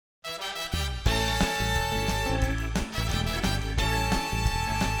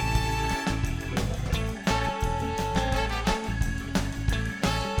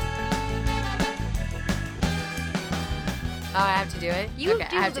it? You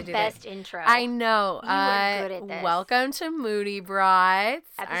okay, I have do to the do best that. intro. I know. You are good at this. Welcome to Moody Brides.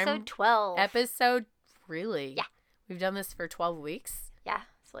 Episode 12. Really? Yeah. We've done this for 12 weeks? Yeah,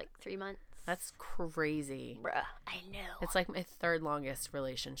 it's like 3 months. That's crazy. Bruh, I know. It's like my third longest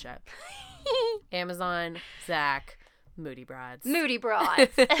relationship. Amazon, Zach, Moody Brides. Moody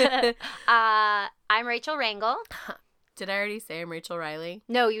Broads. I'm Rachel Rangel. Did I already say I'm Rachel Riley?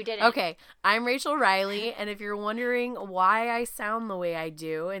 No, you didn't. Okay, I'm Rachel Riley, and if you're wondering why I sound the way I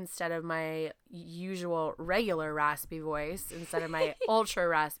do instead of my usual regular raspy voice, instead of my ultra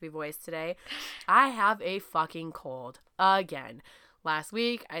raspy voice today, I have a fucking cold again. Last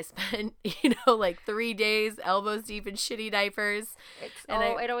week, I spent, like 3 days elbows deep in shitty diapers.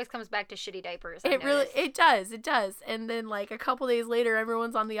 It always comes back to shitty diapers. It does. And then like a couple days later,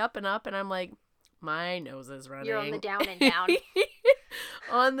 everyone's on the up and up, and I'm like, my nose is running. You're on the down and down.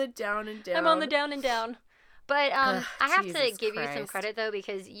 On the down and down. I'm on the down and down. But I have to Jesus give you some Christ. credit, though,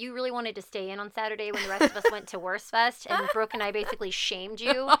 because you really wanted to stay in on Saturday when the rest of us went to Worst Fest, and Brooke and I basically shamed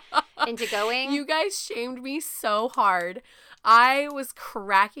you into going. You guys shamed me so hard. I was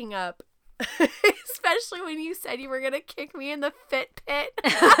cracking up, especially when you said you were going to kick me in the fit pit.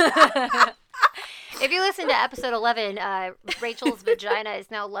 If you listen to episode 11, Rachel's vagina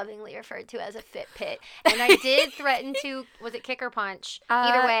is now lovingly referred to as a fit pit. And I did threaten to, was it kick or punch?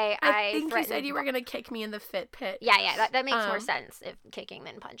 Either way, I think threatened. you said you were going to kick me in the fit pit. Yeah, that makes more sense if kicking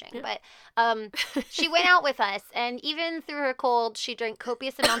than punching. Yeah. But she went out with us, and even through her cold, she drank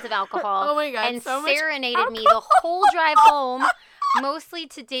copious amounts of alcohol. Oh my God, and so much serenaded me the whole drive home, mostly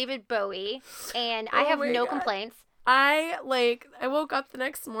to David Bowie. And I have no complaints. I woke up the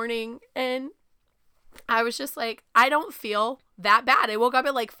next morning and I was just like, I don't feel that bad. I woke up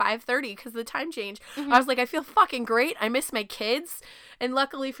at like 5:30 because the time changed. Mm-hmm. I was like, I feel fucking great. I miss my kids. And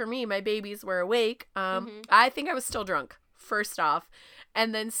luckily for me, my babies were awake. I think I was still drunk, first off.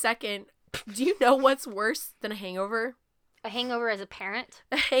 And then second, do you know what's worse than a hangover? A hangover as a parent?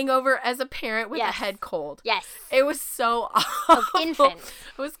 A hangover as a parent with a head cold. Yes. It was so awful. Of infants.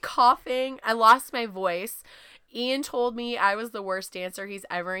 I was coughing. I lost my voice. Ian told me I was the worst dancer he's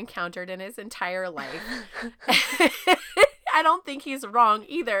ever encountered in his entire life. I don't think he's wrong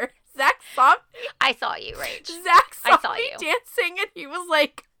either. Zach saw me. I saw you, Rach. Zach saw me dancing, and he was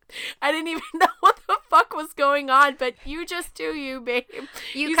like, I didn't even know what the fuck was going on, but you just do you, babe.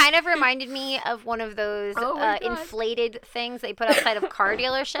 You kind of reminded me of one of those inflated things they put outside of car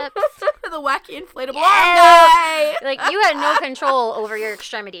dealerships. The wacky inflatable. Yes! Like, you had no control over your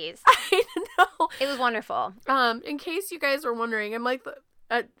extremities. I know. It was wonderful. In case you guys were wondering, I'm like,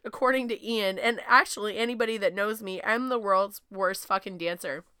 according to Ian, and actually anybody that knows me, I'm the world's worst fucking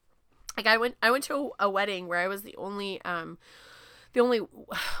dancer. Like, I went to a wedding where I was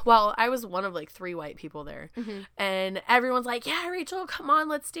I was one of like 3 white people there, and everyone's like, "Yeah, Rachel, come on,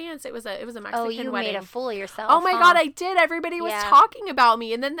 let's dance." It was a Mexican wedding. Oh, you made a fool of yourself. Oh my God, I did. Everybody was talking about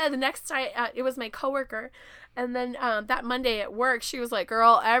me, and then the next night, it was my coworker, and then that Monday at work, she was like,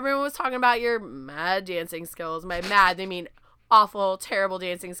 "Girl, everyone was talking about your mad dancing skills." By mad, they mean awful, terrible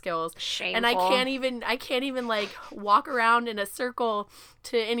dancing skills. Shameful. And I can't even like walk around in a circle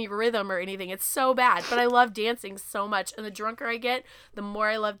to any rhythm or anything. It's so bad, but I love dancing so much. And the drunker I get, the more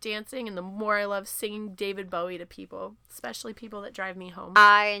I love dancing and the more I love singing David Bowie to people, especially people that drive me home.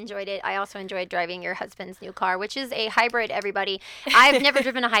 I enjoyed it. I also enjoyed driving your husband's new car, which is a hybrid, everybody. I've never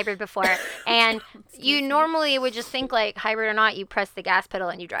driven a hybrid before. And you normally would just think, like, hybrid or not, you press the gas pedal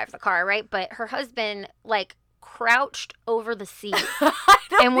and you drive the car, right? But her husband, like, crouched over the seat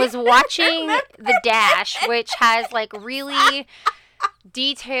and was watching the dash, which has like really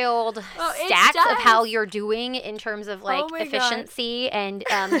detailed stats of how you're doing in terms of like efficiency and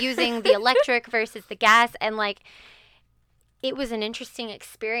using the electric versus the gas, and like it was an interesting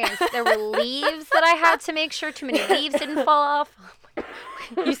experience. There were leaves that I had to make sure too many leaves didn't fall off.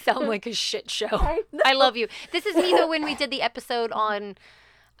 You sound like a shit show. I love you. This is me though when we did the episode on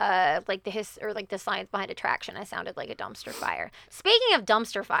like the science behind attraction. I sounded like a dumpster fire. Speaking of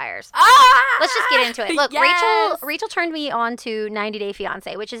dumpster fires, let's just get into it. Look, yes! Rachel turned me on to 90 Day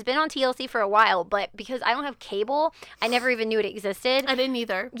Fiancé, which has been on TLC for a while, but because I don't have cable, I never even knew it existed. I didn't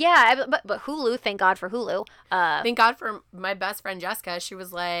either. Yeah, but Hulu, thank God for Hulu. Thank God for my best friend Jessica. She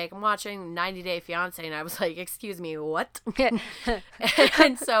was like, I'm watching 90 Day Fiancé, and I was like, excuse me, what?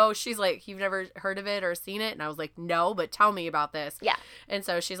 And so she's like, you've never heard of it or seen it? And I was like, no, but tell me about this. Yeah. And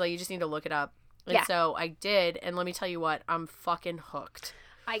so she's like, you just need to look it up. And so I did, and let me tell you what, I'm fucking hooked.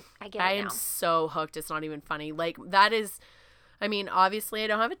 I get it I now. am so hooked, it's not even funny. Like, that is, I mean, obviously I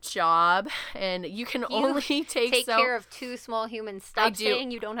don't have a job, and you can only take care of two small humans. Stop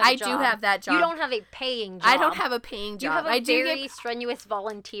saying you don't have a job. I do have that job. You don't have a paying job. I don't have a paying job. You have a very strenuous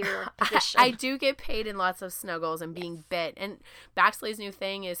volunteer position. I do get paid in lots of snuggles and being bit. And Baxley's new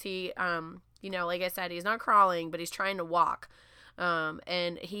thing is he, like I said, he's not crawling, but he's trying to walk.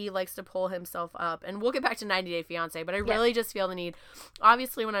 And he likes to pull himself up, and we'll get back to 90 Day Fiance, but I really just feel the need.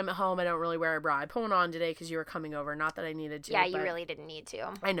 Obviously, when I'm at home, I don't really wear a bra. I put one on today because you were coming over. Not that I needed to. Yeah, you really didn't need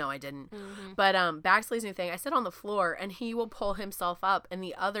to. I know I didn't. But Baxley's new thing, I sit on the floor, and he will pull himself up. And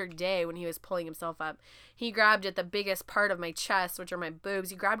the other day, when he was pulling himself up, he grabbed at the biggest part of my chest, which are my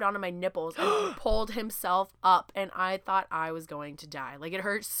boobs. He grabbed onto my nipples and pulled himself up, and I thought I was going to die. Like, it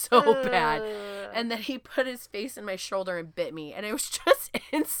hurt so bad. And then he put his face in my shoulder and bit me, and it was just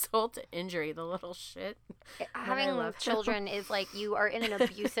insult to injury, the little shit. Having children is like you are in an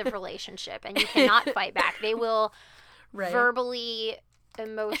abusive relationship, and you cannot fight back. They will verbally,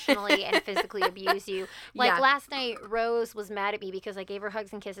 emotionally, and physically abuse you. Like last night, Rose was mad at me because I gave her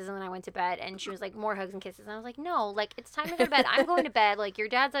hugs and kisses, and then I went to bed, and she was like, more hugs and kisses. And I was like, no, like, it's time to go to bed. I'm going to bed. Like, your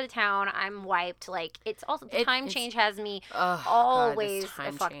dad's out of town. I'm wiped. Like, it's also, the time change has me always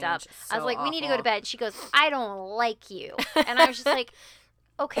fucked up. I was like, we need to go to bed. She goes, I don't like you. And I was just like,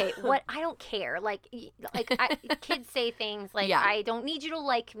 okay, what? I don't care. Like kids say things like, I don't need you to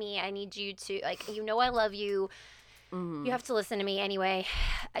like me. I need you to, like, I love you. Mm-hmm. You have to listen to me anyway.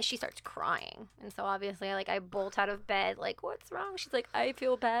 She starts crying. And so obviously I bolt out of bed like, what's wrong? She's like, I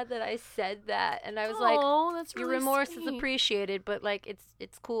feel bad that I said that. And I was that's really your remorse sweet. Is appreciated, but like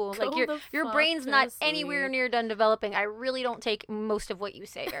it's cool. Like your brain's not anywhere near done developing. I really don't take most of what you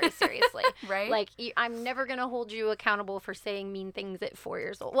say very seriously. Right? Like I'm never going to hold you accountable for saying mean things at 4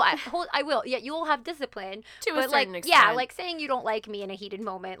 years old. Well, I will. Yeah, you will have discipline. To a certain extent. Yeah, like saying you don't like me in a heated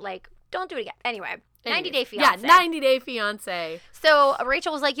moment, like don't do it again. Anyway. 90 Day Fiance. Yeah, 90 Day Fiance. So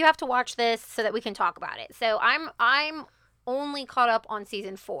Rachel was like, you have to watch this so that we can talk about it. So I'm only caught up on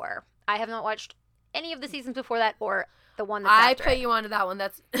season 4. I have not watched any of the seasons before that or the one that's after put you onto that one.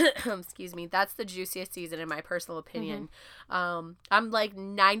 That's excuse me. That's the juiciest season in my personal opinion. Mm-hmm. I'm like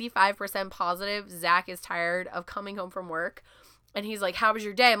 95% positive Zach is tired of coming home from work. And he's like, how was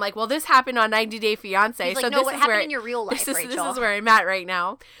your day? I'm like, well, this happened on 90 Day Fiance. He's like, so no, what happened in your real life, Rachel? This is where I'm at right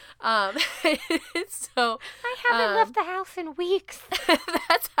now. So I haven't left the house in weeks.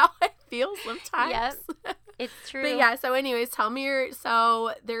 That's how I feel sometimes. Yep, it's true. But yeah, so anyways, tell me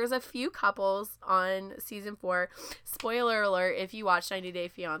so there's a few couples on season 4. Spoiler alert, if you watched 90 Day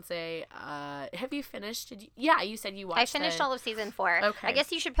Fiance, have you finished? You said you watched I finished all of season 4. Okay. I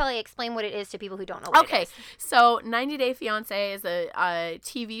guess you should probably explain what it is to people who don't know what it is. So 90 Day Fiance is a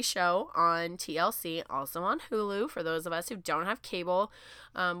TV show on TLC, also on Hulu for those of us who don't have cable,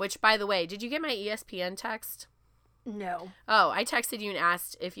 which, by the way, did you get my ESPN text? No. Oh, I texted you and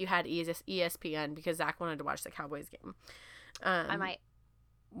asked if you had ESPN because Zach wanted to watch the Cowboys game. I might.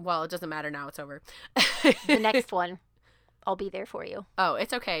 Well, it doesn't matter now. It's over. The next one, I'll be there for you. Oh,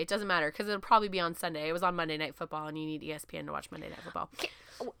 it's okay. It doesn't matter because it'll probably be on Sunday. It was on Monday Night Football, and you need ESPN to watch Monday Night Football.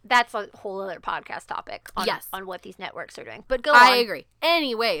 That's a whole other podcast topic on what these networks are doing. But go on. I agree.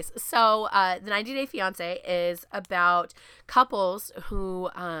 Anyways, so the 90 Day Fiance is about couples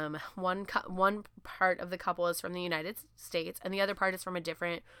who one part of the couple is from the United States and the other part is from a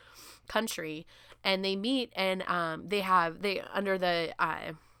different country, and they meet and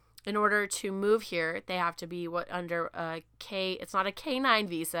in order to move here, they have to be under a K. It's not a K9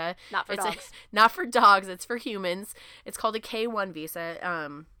 visa. Not for dogs. Not for dogs. It's for humans. It's called a K1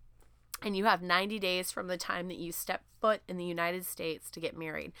 visa. And you have 90 days from the time that you step foot in the United States to get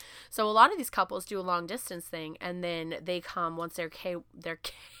married. So a lot of these couples do a long distance thing, and then they come once their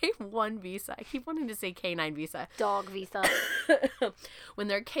K1 visa. I keep wanting to say K9 visa. Dog visa. When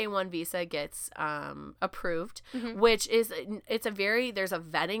their K1 visa gets approved, mm-hmm. which is there's a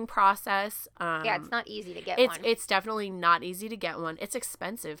vetting process. Yeah, it's not easy to get one. It's definitely not easy to get one. It's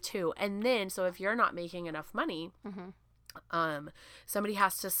expensive too. And then so if you're not making enough money, mm-hmm. Somebody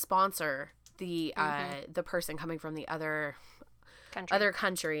has to sponsor the person coming from the other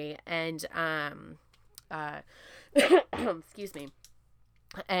country, and excuse me,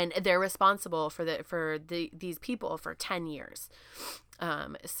 and they're responsible for these people for 10 years.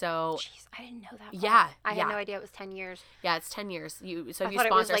 So jeez, I didn't know that. Yeah, I had no idea it was 10 years. Yeah, it's 10 years. I thought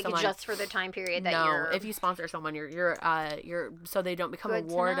it was like someone, just for the time period that you're. No, if you sponsor someone, you're so they don't become a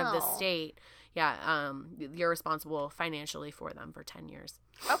ward of the state. Yeah, you're responsible financially for them for 10 years.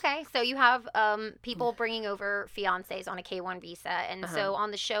 Okay, so you have people bringing over fiancés on a K1 visa, and so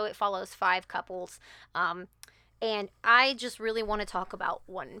on the show it follows 5 couples, and I just really want to talk about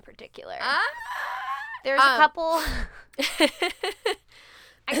one in particular. There's a couple.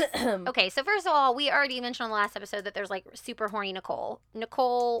 Okay, so first of all, we already mentioned on the last episode that there's like super horny Nicole.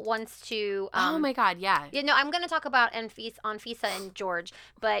 Nicole wants to. Oh my God, yeah. Yeah, no, I'm going to talk about Anfisa and George,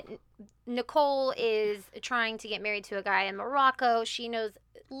 but Nicole is trying to get married to a guy in Morocco. She knows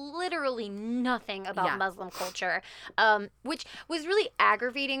literally nothing about Muslim culture, which was really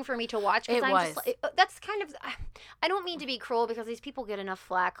aggravating for me to watch. It was. That's kind of. I don't mean to be cruel because these people get enough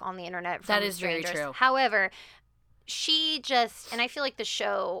flack on the internet from That is strangers. very true. However, she just, and I feel like the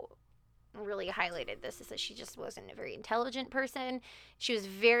show really highlighted this, is that she just wasn't a very intelligent person. She was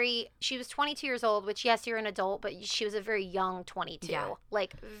 22 years old, which, yes, you're an adult, but she was a very young 22,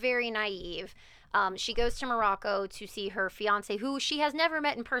 like very naive. She goes to Morocco to see her fiance, who she has never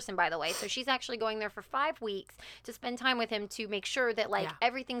met in person, by the way. So she's actually going there for 5 weeks to spend time with him to make sure that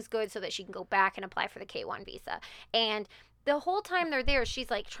everything's good so that she can go back and apply for the K-1 visa. And the whole time they're there, she's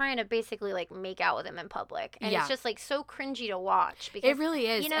like trying to basically like make out with him in public, and it's just like so cringy to watch. Because it really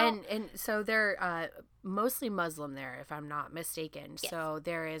is, and so they're mostly Muslim there, if I'm not mistaken. Yes. So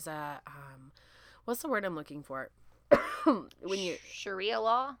there is a what's the word I'm looking for? When you Sharia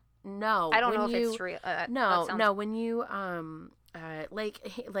law? No, I don't know if it's Sharia. No. When you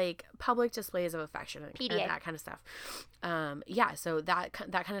like public displays of affection and that kind of stuff. So that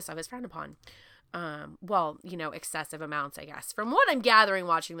kind of stuff is frowned upon. Well, excessive amounts, I guess. From what I'm gathering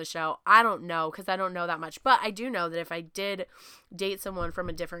watching the show, I don't know, because I don't know that much. But I do know that if I did date someone from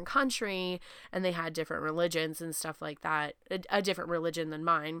a different country and they had different religions and stuff like that, a different religion than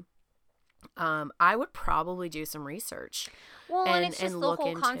mine, I would probably do some research. Well, and it's just the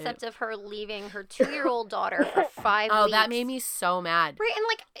whole concept of her leaving her 2-year-old daughter for 5 weeks. Oh, that made me so mad. Right, and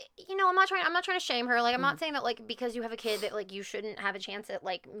like, I'm not trying to shame her. Like, I'm not saying that like because you have a kid that like you shouldn't have a chance at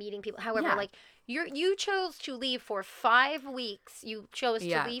like meeting people. However, like you chose to leave for 5 weeks. You chose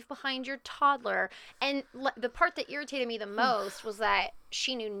to leave behind your toddler, and the part that irritated me the most was that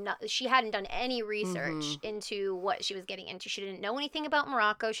she knew she hadn't done any research into what she was getting into. She didn't know anything about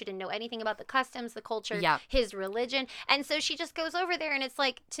Morocco. She didn't know anything about the customs, the culture, his religion, and so she just goes over there, and it's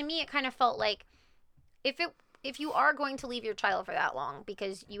like, to me, it kind of felt like if you are going to leave your child for that long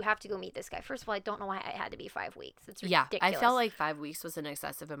because you have to go meet this guy. First of all, I don't know why it had to be 5 weeks. It's ridiculous. Yeah, I felt like 5 weeks was an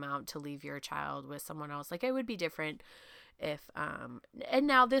excessive amount to leave your child with someone else. Like, it would be different if and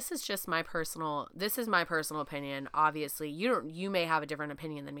now this is my personal opinion. Obviously, you may have a different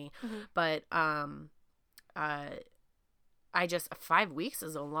opinion than me, but I just 5 weeks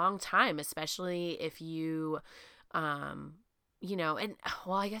is a long time, especially if you and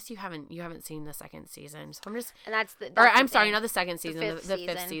well, I guess you haven't seen the second season, so I'm just, and that's I'm sorry, not the second season, the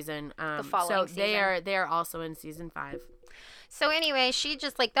fifth season. The following season. They are also in season 5. So anyway, she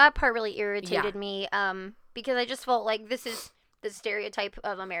just like that part really irritated me, because I just felt like this is the stereotype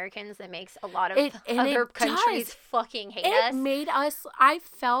of Americans that makes a lot of other countries fucking hate us. It made us. I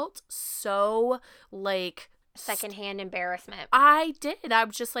felt so like secondhand embarrassment. I did. I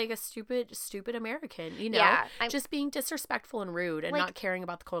was just like a stupid American, just being disrespectful and rude and not caring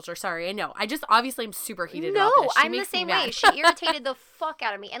about the culture. Sorry, I know. I just obviously am super heated about this. I'm the same way. She irritated the fuck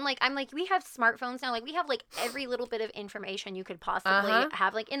out of me. And like, I'm like, we have smartphones now. Like, we have like every little bit of information you could possibly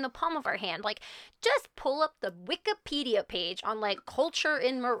have like in the palm of our hand. Like, just pull up the Wikipedia page on like culture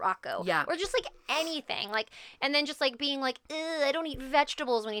in Morocco. Yeah. Or just like anything. Like, and then just like being like, I don't eat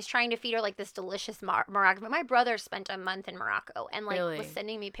vegetables, when he's trying to feed her like this delicious Moroccan. My brother spent a month in Morocco and like was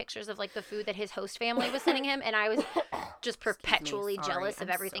sending me pictures of like the food that his host family was sending him, and I was just perpetually jealous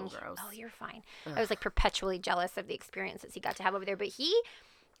of everything. So gross. Oh, you're fine. Ugh. I was like perpetually jealous of the experiences he got to have over there. But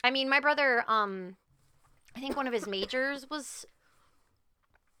my brother, I think one of his majors was,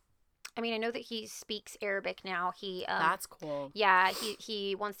 I know that he speaks Arabic now. That's cool. Yeah,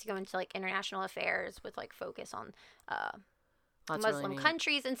 he wants to go into like international affairs with like focus on Muslim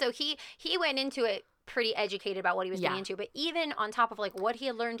countries, and so he went into it pretty educated about what he was getting into. But even on top of like what he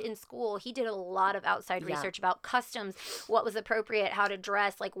had learned in school, he did a lot of outside research about customs, what was appropriate, how to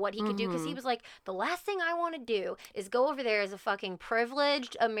dress, like what he could do, because he was like, the last thing I want to do is go over there as a fucking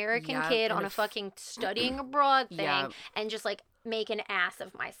privileged American kid on a fucking studying abroad thing and just like make an ass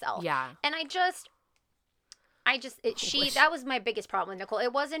of myself. And that was my biggest problem with Nicole.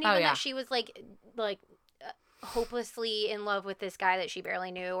 It wasn't even that she was like hopelessly in love with this guy that she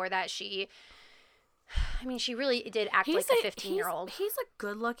barely knew, or that she really did act like a 15-year-old. He's a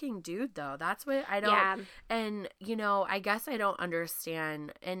good-looking dude, though. That's what I don't... Yeah. And, I guess I don't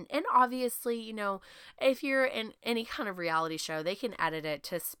understand. And obviously, if you're in any kind of reality show, they can edit it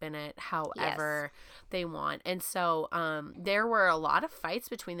to spin it however they want. And so there were a lot of fights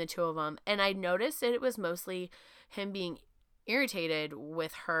between the two of them. And I noticed that it was mostly him being irritated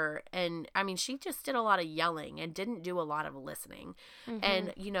with her. And I mean, she just did a lot of yelling and didn't do a lot of listening.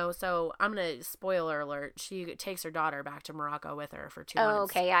 And, you know, so I'm going to spoiler alert. She takes her daughter back to Morocco with her for 2 months. Oh,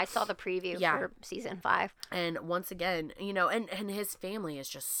 okay. Yeah, I saw the preview for season 5. And once again, you know, and his family is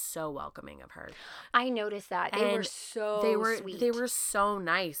just so welcoming of her. I noticed that. They were so sweet. They were so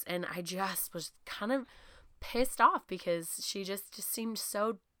nice. And I just was kind of pissed off because she just seemed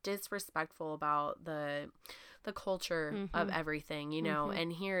so disrespectful about the culture of everything, you know.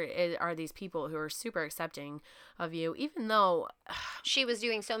 And here are these people who are super accepting of you, even though she was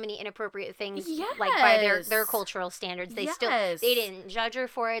doing so many inappropriate things, like by their cultural standards. They they didn't judge her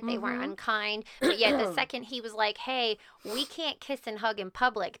for it. They weren't unkind. But yet the second he was like, "Hey, we can't kiss and hug in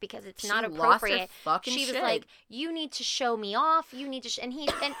public because it's not appropriate," she was like, "You need to show me off. You need to," and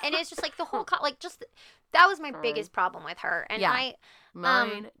it's just like the whole that was my biggest problem with her. And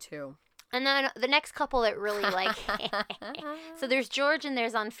mine too. And then the next couple that really like, so there's George and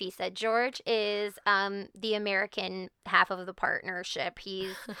there's Anfisa. George is the American half of the partnership.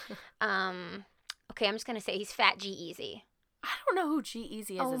 He's, okay, I'm just going to say he's Fat G-Eazy. I don't know who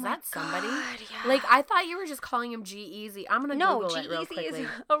G-Eazy is. Oh is that somebody? God, yeah. Like, I thought you were just calling him G-Eazy. I'm going to Google it real quickly. No, G-Eazy is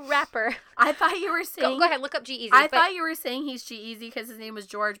a rapper. I thought you were saying... Go ahead, look up G-Eazy. I thought you were saying he's G-Eazy because his name was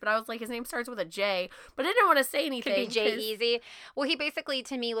George, but I was like, his name starts with a J, but I didn't want to say anything. Could be J-Eazy. Well, he basically,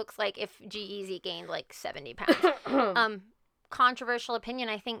 to me, looks like if G-Eazy gained like 70 pounds. Controversial opinion,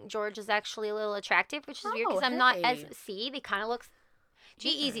 I think George is actually a little attractive, which is weird because I'm not as... See, they kind of looks...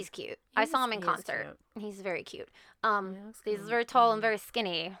 G-Eazy's cute. I saw him in concert. He's very cute. He's very tall and very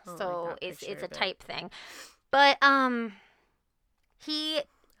skinny, so it's a type thing. But he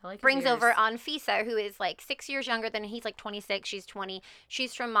brings over Anfisa, who is like 6 years younger than he's like 26. She's 20.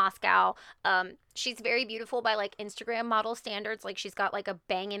 She's from Moscow. She's very beautiful by like Instagram model standards. Like she's got like a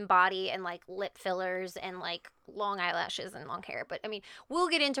banging body and like lip fillers and like long eyelashes and long hair. But I mean, we'll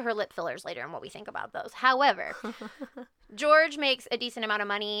get into her lip fillers later and what we think about those. However, George makes a decent amount of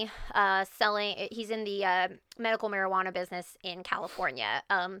money selling. He's in the medical marijuana business in California.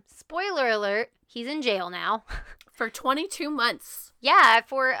 Spoiler alert, he's in jail now. For 22 months. Yeah,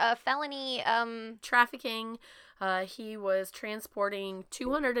 for felony trafficking. He was transporting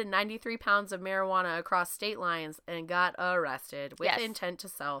 293 pounds of marijuana across state lines and got arrested with intent to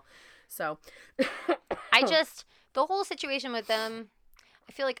sell. So, the whole situation with them,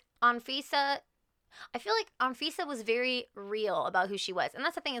 I feel like Anfisa was very real about who she was. And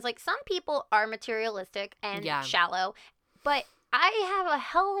that's the thing, is like some people are materialistic and shallow, but I have a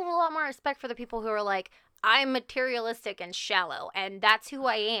hell of a lot more respect for the people who are like, I'm materialistic and shallow, and that's who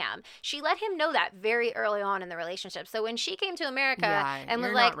I am. She let him know that very early on in the relationship. So when she came to America and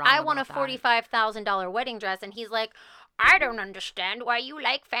was like, I want a $45,000 wedding dress, and he's like, I don't understand why you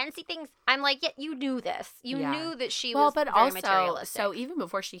like fancy things. I'm like, yeah, you knew this. You knew that she was very materialistic. So even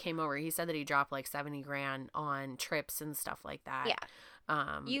before she came over, he said that he dropped like $70,000 on trips and stuff like that. Yeah.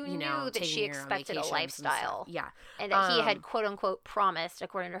 You knew that she expected a lifestyle. And that he had quote unquote promised,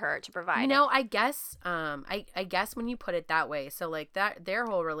 according to her, to provide. You know, I guess I guess when you put it that way, so like that their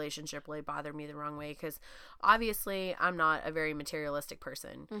whole relationship really bothered me the wrong way, because obviously I'm not a very materialistic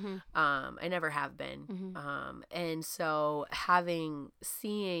person. I never have been. And so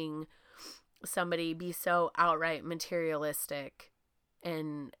seeing somebody be so outright materialistic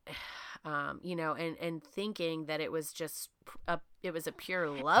and you know, and thinking that it was just a pure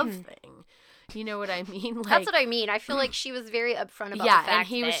love thing. You know what I mean? Like, that's what I mean. I feel like she was very upfront about the fact and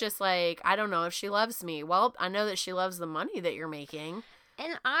he was just like, I don't know if she loves me. Well, I know that she loves the money that you're making.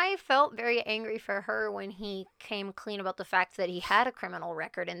 And I felt very angry for her when he came clean about the fact that he had a criminal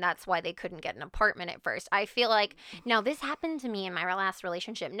record, and that's why they couldn't get an apartment at first. I feel like, now this happened to me in my last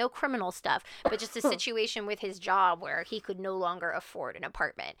relationship. No criminal stuff, but just a situation with his job where he could no longer afford an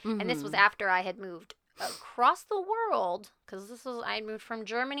apartment. And this was after I had moved across the world, because I had moved from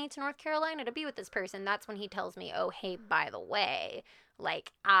Germany to North Carolina to be with this person. That's when he tells me, oh, hey, by the way,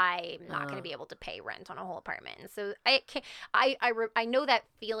 like, I'm not going to be able to pay rent on a whole apartment. And so I know that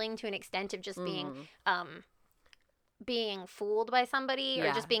feeling to an extent of just being fooled by somebody,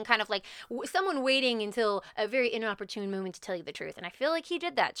 or just being kind of like someone waiting until a very inopportune moment to tell you the truth. And I feel like he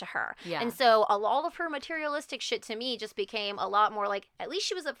did that to her. And so a lot of her materialistic shit to me just became a lot more like, at least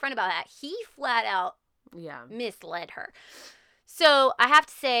she was upfront about that. He flat out misled her. So I have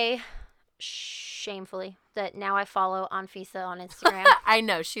to say, shamefully, that now I follow Anfisa on Instagram. I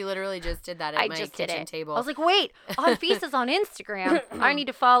know, she literally just did that at my kitchen table. I was like, wait, Anfisa's on Instagram. I need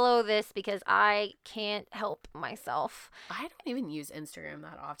to follow this because I can't help myself. I don't even use Instagram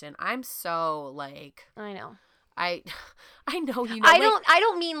that often. I'm so like, I know. I know you know. I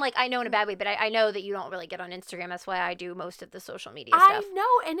don't mean like I know in a bad way, but I know that you don't really get on Instagram. That's why I do most of the social media stuff. I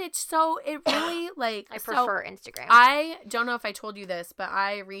know, and it really like I prefer Instagram. I don't know if I told you this, but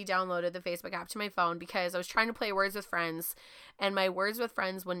I re-downloaded the Facebook app to my phone because I was trying to play Words with Friends, and my Words with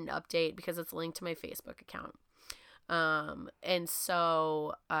Friends wouldn't update because it's linked to my Facebook account. And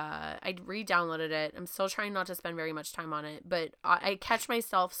so I re-downloaded it. I'm still trying not to spend very much time on it, but I catch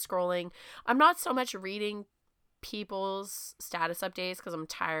myself scrolling. I'm not so much reading people's status updates because I'm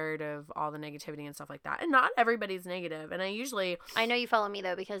tired of all the negativity and stuff like that. And not everybody's negative. And I know you follow me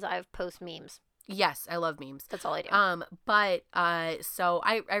though because I've post memes. Yes, I love memes. That's all I do. So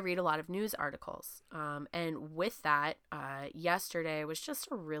I read a lot of news articles. And with that, yesterday was just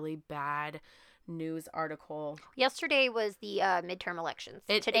a really bad news article. Yesterday was the midterm elections.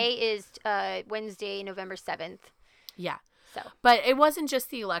 Today is Wednesday, November 7th. Yeah. So. But it wasn't just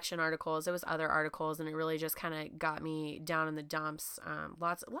the election articles. It was other articles, and it really just kind of got me down in the dumps.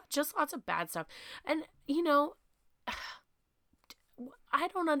 Lots of bad stuff. And, you know, I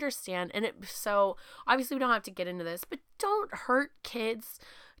don't understand. And so obviously we don't have to get into this, but don't hurt kids.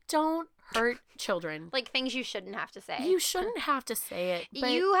 Don't hurt children. Like things you shouldn't have to say. You shouldn't have to say it.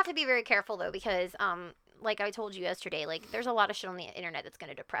 But you have to be very careful though, because like I told you yesterday, like there's a lot of shit on the internet that's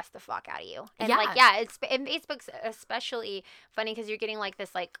going to depress the fuck out of you. And and Facebook's especially funny because you're getting like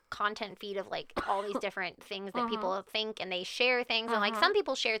this like content feed of like all these different things that people think, and they share things. And like some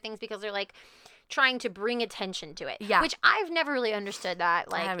people share things because they're like trying to bring attention to it. Yeah. Which I've never really understood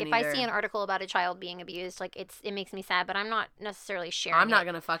that. Like if I see an article about a child being abused, like it makes me sad, but I'm not necessarily sharing it. I'm not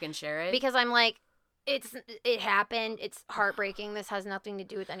going to fucking share it. Because I'm like, it happened. It's heartbreaking. This has nothing to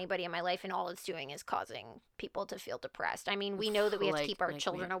do with anybody in my life, and all it's doing is causing people to feel depressed. I mean, we know that we have to keep our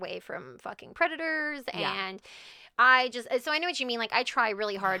children away from fucking predators, and so I know what you mean. Like, I try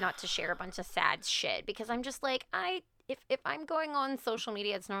really hard not to share a bunch of sad shit because I'm just like, if I'm going on social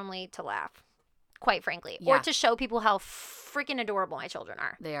media, it's normally to laugh, quite frankly, or to show people how freaking adorable my children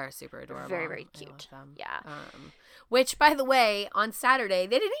are. They are super adorable. Very, very cute. Yeah. Which, by the way, on Saturday,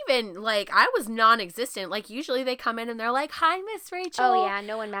 they didn't even, like, I was non-existent. Like, usually they come in and they're like, hi, Miss Rachel. Oh, yeah.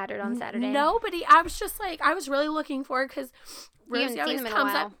 No one mattered on Saturday. Nobody. I was just like, I was really looking forward because Rosie always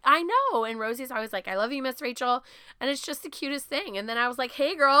comes up. I know. And Rosie's always like, I love you, Miss Rachel. And it's just the cutest thing. And then I was like,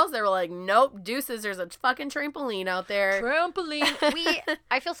 hey, girls. They were like, nope, deuces. There's a fucking trampoline out there. Trampoline.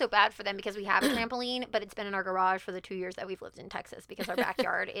 I feel so bad for them because we have a trampoline, but it's been in our garage for the 2 years that we've lived in Texas because our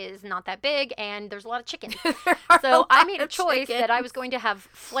backyard is not that big and there's a lot of chickens. So I made a choice that I was going to have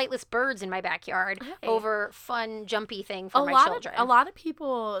flightless birds in my backyard over fun, jumpy thing for my children. A lot of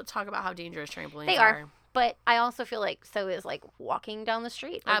people talk about how dangerous trampolines They are. But I also feel like so is like walking down the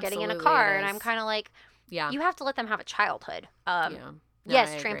street or getting in a car. And I'm kind of like, you have to let them have a childhood.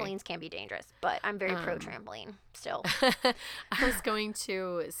 Yes, trampolines can be dangerous, but I'm very pro trampoline still. I was going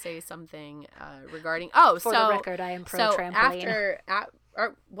to say something regarding. For the record, I am pro trampoline.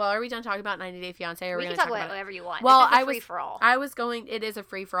 Are we done talking about 90 Day Fiancé? Or we can talk about whatever you want. Well, it's a free for all. It is a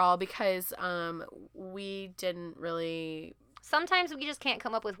free for all because we didn't really. Sometimes we just can't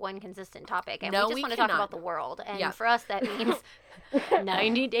come up with one consistent topic, and we just want to talk about the world. And for us, that means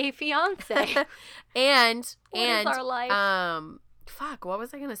 90 Day Fiancé. and is our life? Fuck, what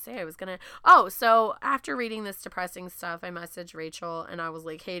was I gonna say? So after reading this depressing stuff, I messaged Rachel and I was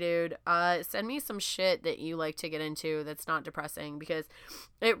like, hey dude, send me some shit that you like to get into that's not depressing, because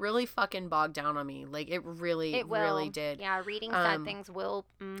it really fucking bogged down on me. Like it really did. Yeah, reading sad things will.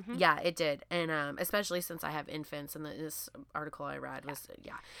 Mm-hmm. Yeah, it did. And especially since I have infants, and this article I read was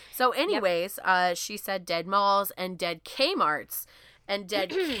So anyways, she said dead malls and dead Kmarts. And dead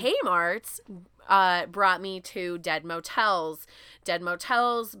Kmarts brought me to dead motels. Dead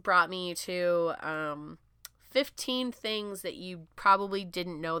motels brought me to 15 things that you probably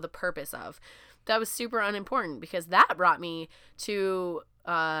didn't know the purpose of. That was super unimportant because that brought me to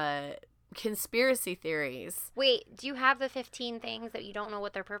conspiracy theories. Wait, do you have the 15 things that you don't know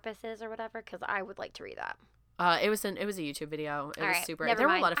what their purpose is or whatever? Because I would like to read that. It was a YouTube video. It was super. There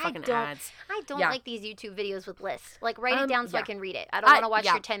were a lot of fucking ads. I don't like these YouTube videos with lists. Like, write it down so I can read it. I don't want to watch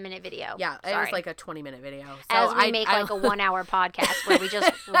your 10-minute video. Yeah, it was like a 20-minute video. So as we make like a 1-hour podcast where we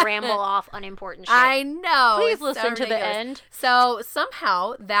just ramble off unimportant shit. I know. Please listen to the end. So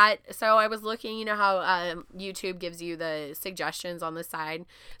somehow I was looking, you know how YouTube gives you the suggestions on the side.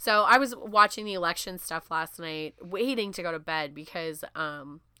 So I was watching the election stuff last night, waiting to go to bed because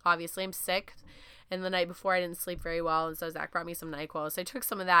obviously I'm sick. And the night before, I didn't sleep very well, and so Zach brought me some NyQuil. So I took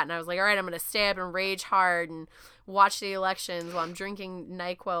some of that, and I was like, all right, I'm going to stay up and rage hard and watch the elections while I'm drinking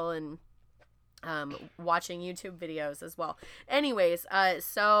NyQuil. And watching YouTube videos as well. Anyways,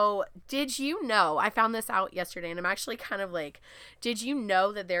 so did you know, I found this out yesterday and I'm actually kind of like, did you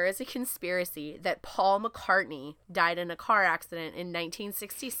know that there is a conspiracy that Paul McCartney died in a car accident in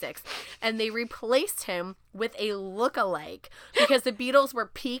 1966 and they replaced him with a look-alike because the Beatles were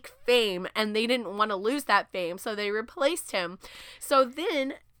peak fame and they didn't want to lose that fame, so they replaced him. So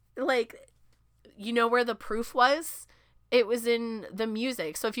then, like, you know where the proof was? It was in the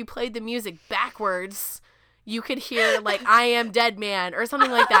music. So if you played the music backwards, you could hear like I Am Dead Man or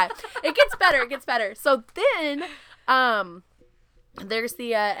something like that. It gets better. So then there's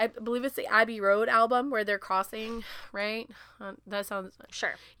the I believe it's the Abbey Road album where they're crossing, right? That sounds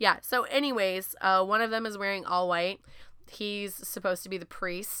Sure. Yeah. So anyways, one of them is wearing all white. He's supposed to be the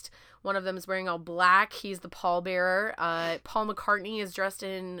priest. One of them is wearing all black. He's the pallbearer. Paul McCartney is dressed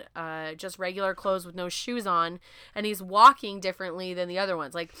in just regular clothes with no shoes on, and he's walking differently than the other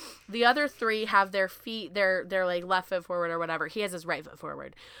ones. Like the other three have their feet, they're like left foot forward or whatever. He has his right foot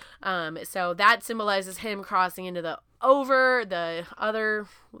forward. So that symbolizes him crossing into the other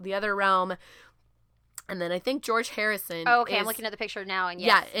realm. And then I think George Harrison. Oh, okay. I'm looking at the picture now, and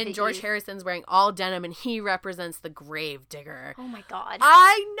yes, yeah, and George Harrison's wearing all denim, and he represents the grave digger. Oh my God.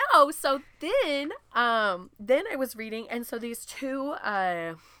 I know. So then I was reading, and so these two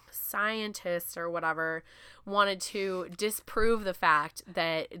scientists or whatever wanted to disprove the fact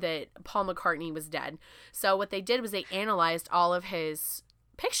that Paul McCartney was dead. So what they did was they analyzed all of his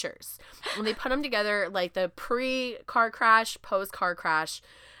pictures, and they put them together, like the pre-car crash, post-car crash.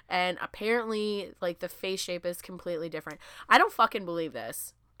 And apparently, like, the face shape is completely different. I don't fucking believe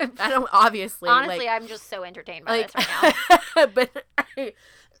this. I don't, obviously. Honestly, I'm just so entertained by this right now. But,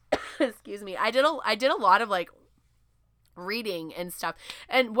 excuse me. I did a lot of, like, reading and stuff.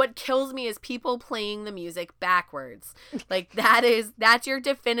 And what kills me is people playing the music backwards. Like, that's your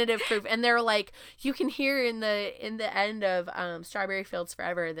definitive proof. And they're like, you can hear in the end of Strawberry Fields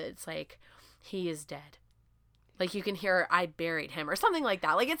Forever that it's like, he is dead. Like, you can hear I buried him or something like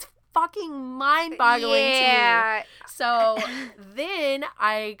that. Like, it's fucking mind-boggling to me. So then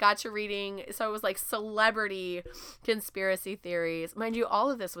I got to reading, so it was like celebrity conspiracy theories. Mind you, all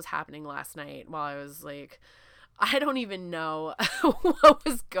of this was happening last night while I was like, I don't even know what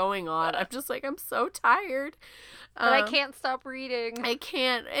was going on. I'm just like, I'm so tired. But I can't stop reading. I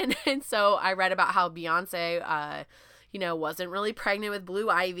can't. And so I read about how Beyonce, wasn't really pregnant with Blue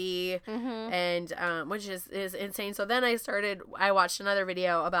Ivy, and which is insane. So then I watched another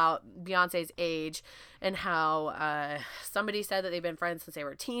video about Beyonce's age and how somebody said that they've been friends since they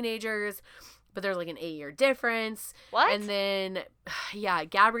were teenagers, but there's like an 8-year difference. What? And then, yeah,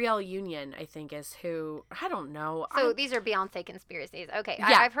 Gabrielle Union, I think, is who, I don't know. So these are Beyonce conspiracies. Okay.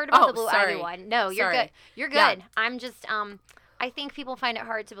 Yeah. I've heard about the Blue Ivy one. No, you're Sorry. good. You're good. Yeah. I'm just, I think people find it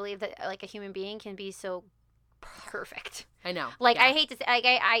hard to believe that, like, a human being can be so perfect. I know. Like, yeah. I hate to say, like,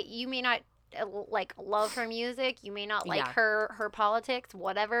 you may not like love her music, you may not like her politics,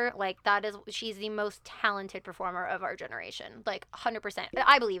 whatever. Like, she's the most talented performer of our generation. Like, 100%.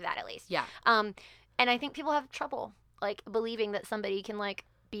 I believe that, at least. Yeah. And I think people have trouble like believing that somebody can like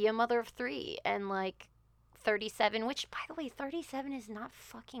be a mother of 3 and like 37, which, by the way, 37 is not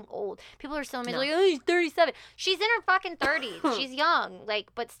fucking old. People are so like, oh, she's 37. She's in her fucking 30s. She's young,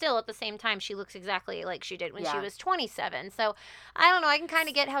 like, but still, at the same time, she looks exactly like she did when she was 27. So, I don't know. I can kind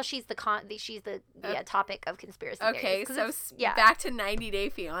of get how she's the topic of conspiracy theories. Okay, so back to 90 Day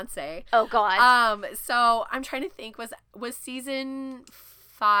Fiance. Oh God. So I'm trying to think. Was season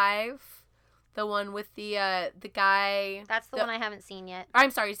 5 the one with the guy? That's the one I haven't seen yet.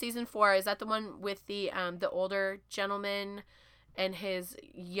 I'm sorry, season 4. Is that the one with the older gentleman and his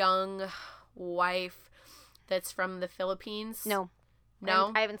young wife that's from the Philippines? No.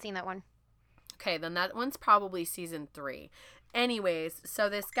 I haven't seen that one. Okay, then that one's probably season 3. Anyways, so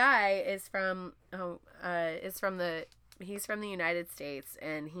this guy is from he's from the United States,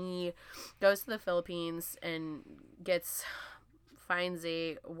 and he goes to the Philippines and finds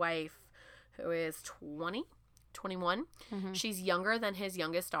a wife who is 21. Mm-hmm. She's younger than his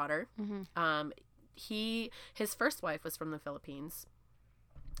youngest daughter. Mm-hmm. His first wife was from the Philippines.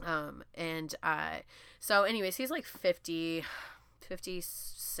 So anyways, he's like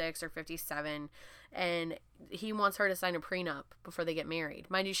 56 or 57, and he wants her to sign a prenup before they get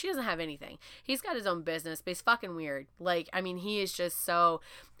married. Mind you, she doesn't have anything. He's got his own business, but he's fucking weird. Like, I mean, he is just so,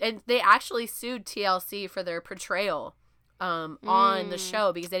 and they actually sued TLC for their portrayal on the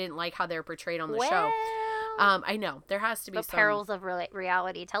show because they didn't like how they were portrayed on the show. I know there has to be the perils of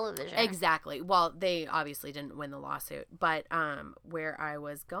reality television. Exactly. Well, they obviously didn't win the lawsuit, but where I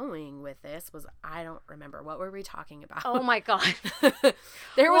was going with this was I don't remember. What were we talking about? Oh my god.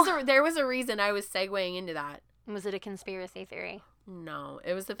 there was a reason I was segueing into that. Was it a conspiracy theory? No,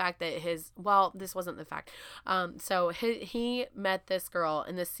 it was the fact that this wasn't the fact. So he met this girl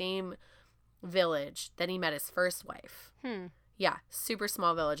in the same village that he met his first wife. Yeah, super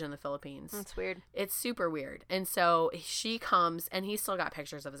small village in the Philippines. That's weird. It's super weird. And so she comes, and he's still got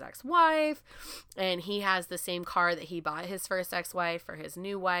pictures of his ex-wife, and he has the same car that he bought his first ex-wife for his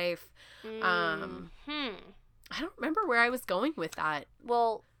new wife. I don't remember where I was going with that.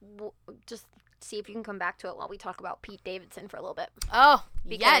 Well, just see if you can come back to it while we talk about Pete Davidson for a little bit. Oh,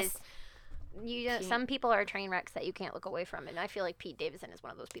 because some people are train wrecks that you can't look away from, and I feel like Pete Davidson is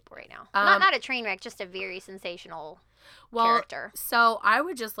one of those people right now. Not a train wreck, just a very sensational character. So I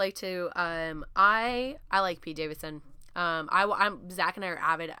would just like to I like Pete Davidson. Zach and I are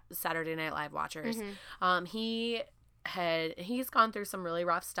avid Saturday Night Live watchers. He's gone through some really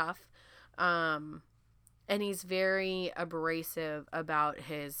rough stuff. And he's very abrasive about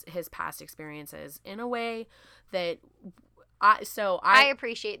his past experiences in a way that I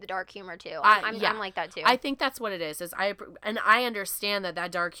appreciate the dark humor too. I'm like that too. I think that's what it is. I understand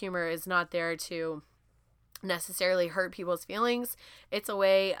that dark humor is not there to necessarily hurt people's feelings. It's a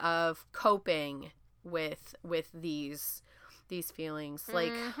way of coping with these feelings.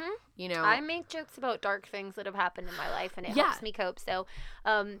 Like, I make jokes about dark things that have happened in my life, and it helps me cope. So,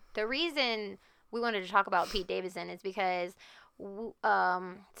 the reason we wanted to talk about Pete Davidson is because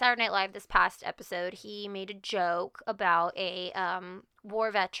Saturday Night Live this past episode, he made a joke about a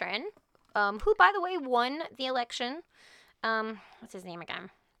war veteran who, by the way, won the election. What's his name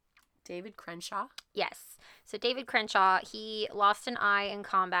again? David Crenshaw? Yes. So David Crenshaw, he lost an eye in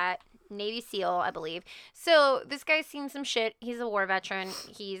combat, Navy SEAL, I believe. So this guy's seen some shit. He's a war veteran.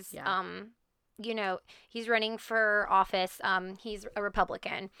 He's he's running for office. He's a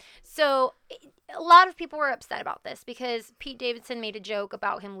Republican. So a lot of people were upset about this because Pete Davidson made a joke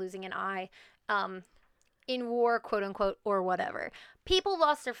about him losing an eye in war, quote unquote, or whatever. People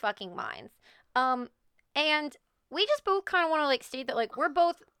lost their fucking minds. And we just both kind of want to like state that like we're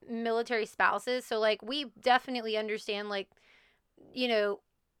both military spouses. So like we definitely understand like,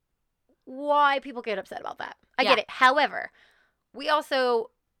 why people get upset about that. I get it. However, we also,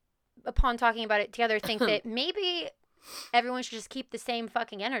 upon talking about it together, think that maybe everyone should just keep the same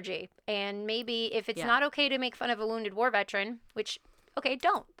fucking energy. And maybe if it's not okay to make fun of a wounded war veteran, which, okay,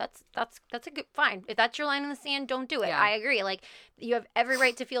 don't. That's a good, fine. If that's your line in the sand, don't do it. Yeah. I agree. Like, you have every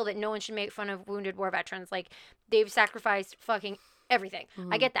right to feel that no one should make fun of wounded war veterans. Like, they've sacrificed fucking everything.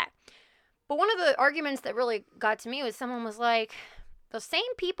 I get that. But one of the arguments that really got to me was someone was like, the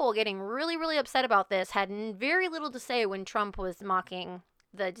same people getting really, really upset about this had very little to say when Trump was mocking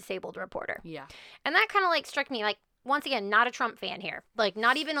the disabled reporter. Yeah. And that kind of like struck me, like, once again, not a Trump fan here. Like,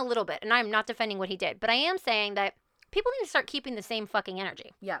 not even a little bit. And I'm not defending what he did. But I am saying that people need to start keeping the same fucking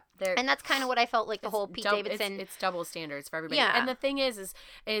energy. Yeah. And that's kind of what I felt like the whole Pete Davidson. It's double standards for everybody. Yeah. And the thing is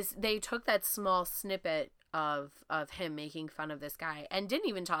they took that small snippet of him making fun of this guy and didn't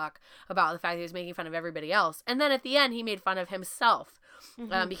even talk about the fact that he was making fun of everybody else. And then at the end, he made fun of himself.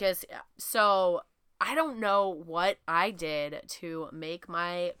 Because I don't know what I did to make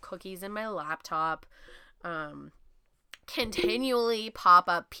my cookies in my laptop continually pop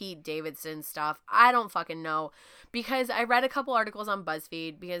up Pete Davidson stuff. I don't fucking know, because I read a couple articles on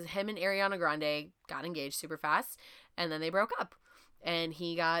BuzzFeed because him and Ariana Grande got engaged super fast and then they broke up, and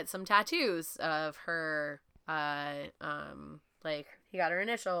he got some tattoos of her like he got her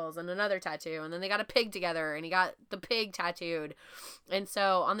initials and another tattoo, and then they got a pig together and he got the pig tattooed. And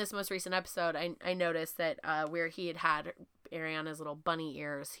so on this most recent episode, I noticed that where he had Ariana's little bunny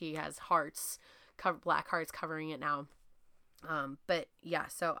ears, he has hearts, black hearts covering it now. But yeah,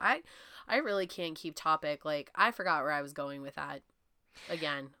 so I really can't keep topic. Like, I forgot where I was going with that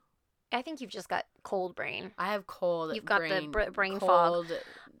again. I think you've just got cold brain. I have cold You've got brain. the brain cold. fog.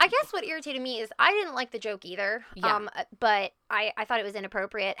 I guess what irritated me is I didn't like the joke either. Yeah. But I thought it was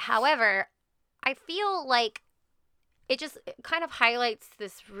inappropriate. However, I feel like it kind of highlights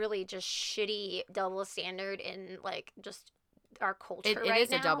this really just shitty double standard in like just our culture right now. It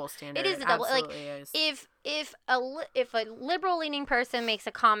is a double standard. It is a double. Absolutely like is. if a liberal leaning person makes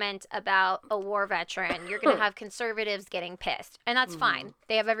a comment about a war veteran, you're gonna have conservatives getting pissed, and that's fine.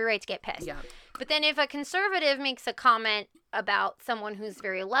 They have every right to get pissed. Yeah. But then if a conservative makes a comment about someone who's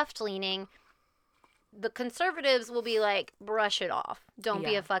very left leaning, the conservatives will be like, brush it off. Don't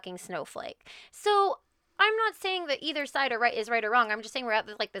be a fucking snowflake. So I'm not saying that either side is right or wrong. I'm just saying we're at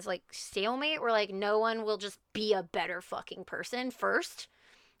this like stalemate where like no one will just be a better fucking person first.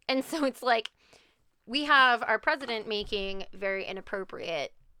 And so it's like we have our president making very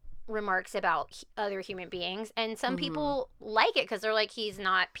inappropriate remarks about other human beings, and some people like it because they're like, he's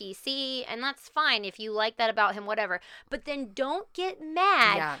not PC, and that's fine if you like that about him, whatever. But then don't get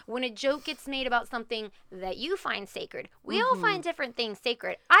mad when a joke gets made about something that you find sacred. We all find different things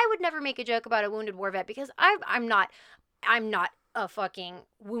sacred. I would never make a joke about a wounded war vet because I'm not a fucking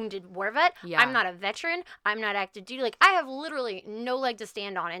wounded war vet. I'm not a veteran. I'm not active duty. Like, I have literally no leg to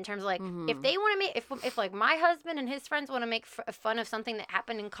stand on in terms of, like, if they want to make, if like, my husband and his friends want to make fun of something that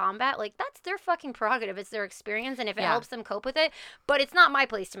happened in combat, like, that's their fucking prerogative. It's their experience, and if it helps them cope with it, but it's not my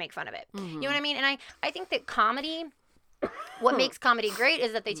place to make fun of it. You know what I mean? And I think that comedy, what makes comedy great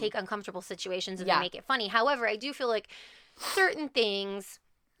is that they take uncomfortable situations and they make it funny. However, I do feel like certain things,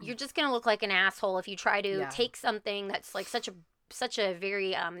 you're just going to look like an asshole if you try to take something that's, like, such a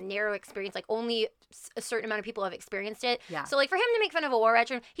very narrow experience, like only a certain amount of people have experienced it. So like for him to make fun of a war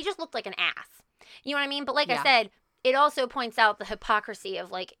veteran, he just looked like an ass. You know what I mean? But like I said, it also points out the hypocrisy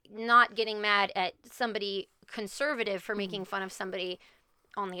of like not getting mad at somebody conservative for making fun of somebody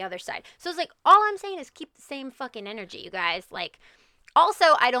on the other side. So it's like, all I'm saying is keep the same fucking energy, you guys. Like, also,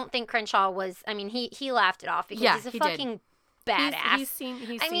 I don't think Crenshaw was, I mean, he laughed it off because he's a fucking badass. He's seen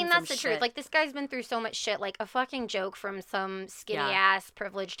that's the truth. Like, this guy's been through so much shit. Like, a fucking joke from some skinny ass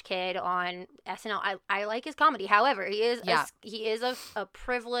privileged kid on SNL. I like his comedy. However, he is a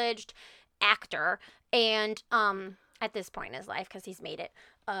privileged actor, and at this point in his life, because he's made it.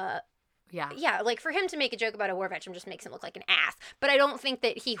 Like, for him to make a joke about a war veteran just makes him look like an ass. But I don't think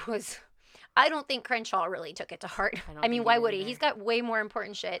that I don't think Crenshaw really took it to heart. I mean, why would he? He's got way more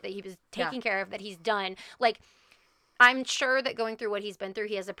important shit that he was taking care of, that he's done. Like, I'm sure that going through what he's been through,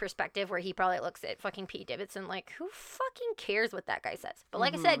 he has a perspective where he probably looks at fucking Pete Davidson like, who fucking cares what that guy says? But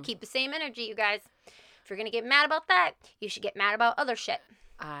like I said, keep the same energy, you guys. If you're going to get mad about that, you should get mad about other shit.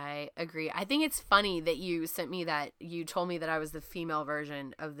 I agree. I think it's funny that you told me that I was the female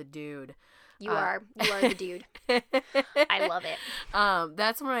version of the dude. You are the dude. I love it.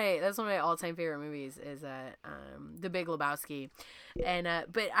 That's one of my all-time favorite movies is The Big Lebowski. And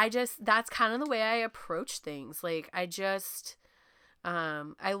but that's kind of the way I approach things. Like, I just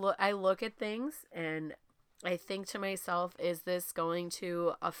I look at things and I think to myself, is this going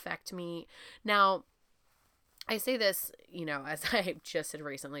to affect me? Now, I say this, you know, as I just had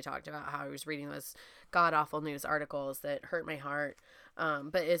recently talked about how I was reading those god-awful news articles that hurt my heart.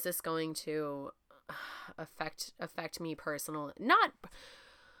 But is this going to affect me personally?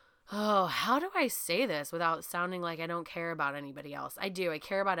 How do I say this without sounding like I don't care about anybody else? I do. I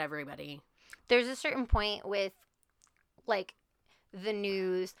care about everybody. There's a certain point with, like, the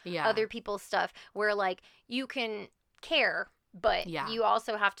news, other people's stuff, where, like, you can care, but you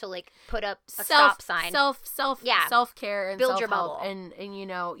also have to, like, put up a stop sign. Self-care and build your bubble. And you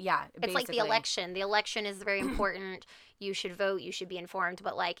know, it's basically. like the election. The election is very important. You should vote. You should be informed.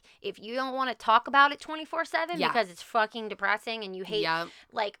 But, like, if you don't want to talk about it 24/7 because it's fucking depressing and you hate,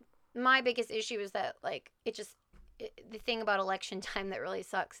 like, my biggest issue is that, like, the thing about election time that really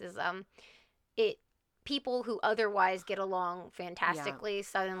sucks is people who otherwise get along fantastically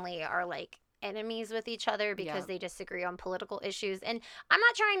suddenly are, like, enemies with each other because they disagree on political issues. And I'm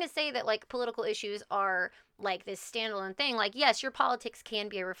not trying to say that, like, political issues are, like, this standalone thing. Like, yes, your politics can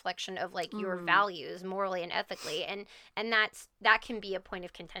be a reflection of, like, your values morally and ethically, and that can be a point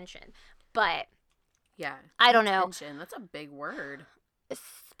of contention. But I don't know. That's a big word.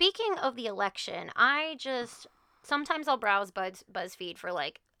 Speaking of the election, sometimes I'll browse BuzzFeed for,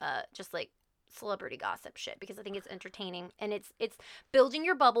 like, just, like, celebrity gossip shit because I think it's entertaining, and it's building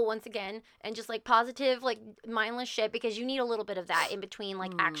your bubble once again, and just, like, positive, like, mindless shit, because you need a little bit of that in between,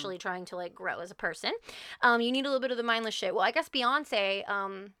 like, actually trying to, like, grow as a person. You need a little bit of the mindless shit. Well, I guess Beyonce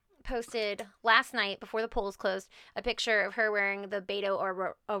posted last night before the polls closed a picture of her wearing the Beto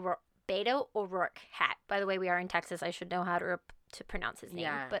O'Rourke hat. By the way, we are in Texas. I should know how to pronounce his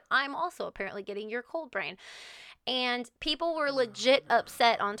name, but I'm also apparently getting your cold brain. And people were legit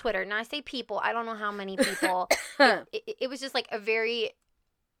upset on Twitter. And I say people, I don't know how many people. It was just like it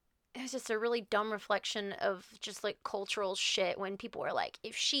was just a really dumb reflection of just, like, cultural shit when people were like,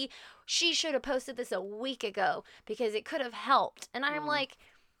 if she should have posted this a week ago because it could have helped. And I'm like,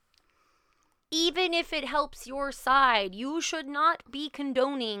 even if it helps your side, you should not be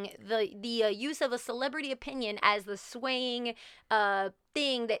condoning the use of a celebrity opinion as the swaying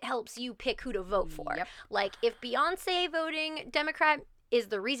thing that helps you pick who to vote for. Like, if Beyonce voting Democrat is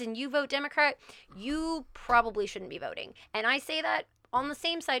the reason you vote Democrat, you probably shouldn't be voting. And I say that on the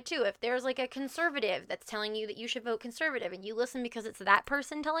same side too, if there's like a conservative that's telling you that you should vote conservative and you listen because it's that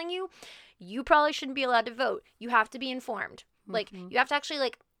person telling you, you probably shouldn't be allowed to vote. You have to be informed. Like, you have to actually,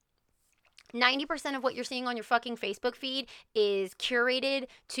 like, 90% of what you're seeing on your fucking Facebook feed is curated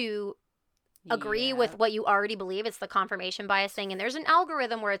to agree with what you already believe. It's the confirmation bias thing. And there's an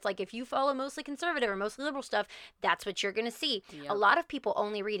algorithm where it's like, if you follow mostly conservative or mostly liberal stuff, that's what you're going to see. A lot of people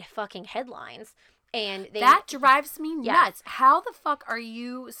only read fucking headlines. And that drives me nuts. How the fuck are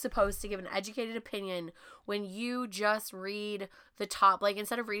you supposed to give an educated opinion when you just read the top, like,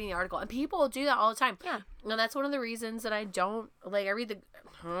 instead of reading the article? And people do that all the time. Yeah. And that's one of the reasons that I don't, like, that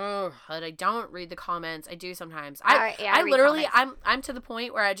I don't read the comments. I do sometimes. I literally, I'm to the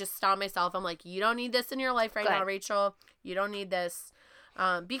point where I just stop myself. I'm like, you don't need this in your life right now, Rachel. You don't need this.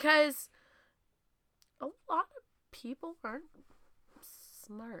 Because a lot of people aren't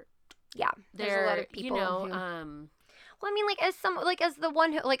smart. Yeah, there's a lot of people. You know, well, I mean, like, as the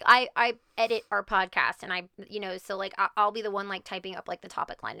one who, like, I edit our podcast, and I, you know, so, like, I'll be the one, like, typing up, like, the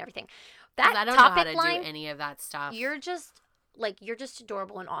topic line and everything. That I don't topic know how to line, do any of that stuff. You're just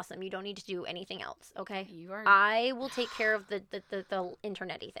adorable and awesome. You don't need to do anything else, okay? You are. I will take care of the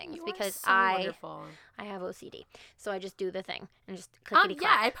internet-y things because wonderful. I have OCD. So I just do the thing and just clickety-clack.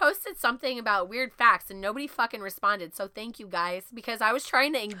 Yeah, I posted something about weird facts and nobody fucking responded. So thank you guys, because I was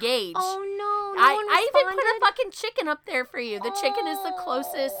trying to engage. Oh no, I even put a fucking chicken up there for you. The chicken is the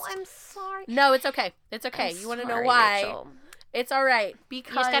closest. I'm sorry. No, it's okay. It's okay. You want to know why? Rachel. It's all right,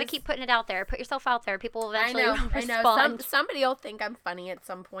 because you just got to keep putting it out there. Put yourself out there. People will eventually respond. I know. Somebody will think I'm funny at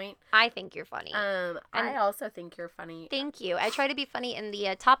some point. I think you're funny. I also think you're funny. Thank you. I try to be funny in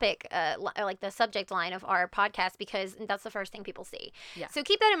the topic, like the subject line of our podcast, because that's the first thing people see. Yeah. So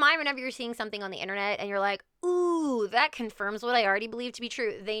keep that in mind whenever you're seeing something on the internet and you're like, ooh, that confirms what I already believe to be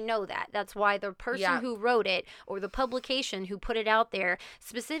true. They know that. That's why the person who wrote it or the publication who put it out there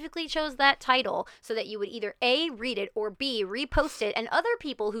specifically chose that title so that you would either A, read it, or B, repost it, and other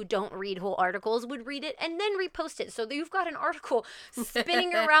people who don't read whole articles would read it and then repost it. So you've got an article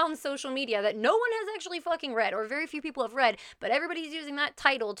spinning around social media that no one has actually fucking read, or very few people have read, but everybody's using that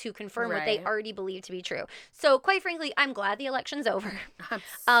title to confirm what they already believe to be true. So quite frankly, I'm glad the election's over.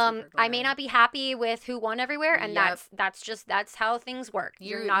 I may not be happy with who won everywhere, and that's how things work.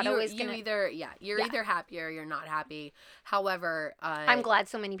 You're not always gonna either either happy or you're not happy. However, I'm glad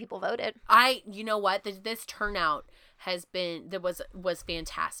so many people voted. You know what, this turnout was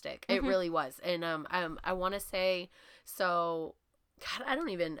fantastic. It really was. And I want to say, so God, I don't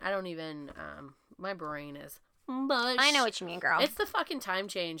even my brain is mush. I know what you mean, girl. It's the fucking time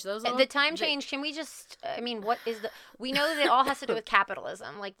change. The time change. Can we just? I mean, what is the? We know that it all has to do with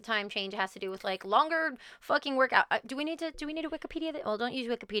capitalism. Like, the time change has to do with, like, longer fucking workout. Do we need to Wikipedia that? Well, don't use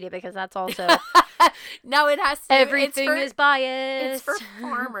Wikipedia, because that's also. No, it has to. Everything is biased. It's for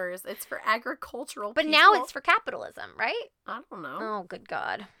farmers. It's for agricultural. But people. now it's for capitalism, right? I don't know. Oh, good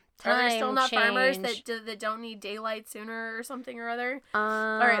God. Are there still not farmers that don't need daylight sooner or something or other?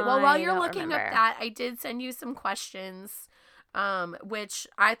 All right. Well, while you're looking up that, I did send you some questions, which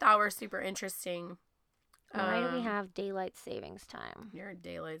I thought were super interesting. Why do we have daylight savings time? Your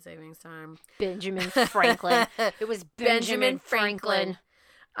daylight savings time. Benjamin Franklin. It was Benjamin Franklin.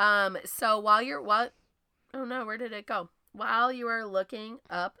 So oh no, where did it go? While you are looking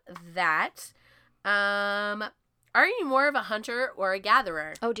up that, are you more of a hunter or a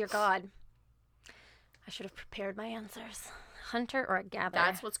gatherer? Oh, dear God. I should have prepared my answers. Hunter or a gatherer?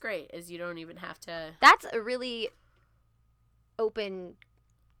 That's what's great, is you don't even have to... That's a really open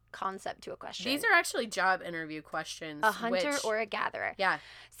concept to a question. These are actually job interview questions. A hunter or a gatherer? Yeah.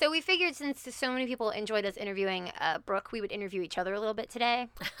 So we figured, since so many people enjoyed us interviewing Brooke, we would interview each other a little bit today,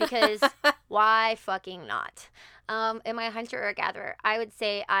 because why fucking not? Am I a hunter or a gatherer? I would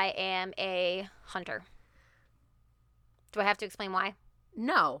say I am a hunter. Do I have to explain why?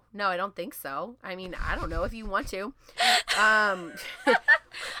 No, I don't think so. I mean, I don't know if you want to. I'm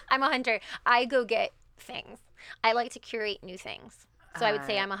a hunter. I go get things. I like to curate new things. So I would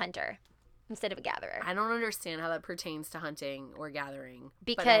say I'm a hunter instead of a gatherer. I don't understand how that pertains to hunting or gathering.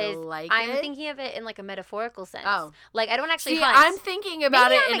 Because I'm thinking of it in, like, a metaphorical sense. Oh. Like, I don't actually hunt. I'm thinking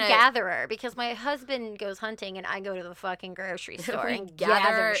about Maybe I'm a gatherer, because my husband goes hunting and I go to the fucking grocery store and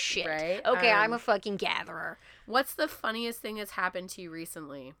gather shit. Right? Okay, I'm a fucking gatherer. What's the funniest thing that's happened to you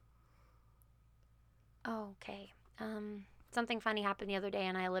recently? Oh, okay. Something funny happened the other day,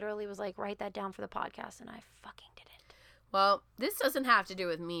 and I literally was like, write that down for the podcast, and I fucking did it. Well, this doesn't have to do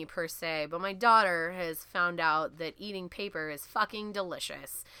with me per se, but my daughter has found out that eating paper is fucking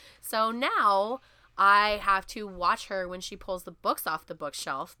delicious. So now I have to watch her when she pulls the books off the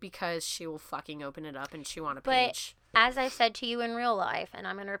bookshelf, because she will fucking open it up and chew on a page. As I've said to you in real life, and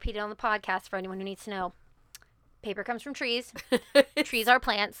I'm going to repeat it on the podcast for anyone who needs to know, paper comes from trees. Trees are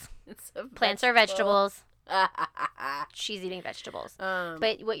plants. Plants are vegetables. She's eating vegetables.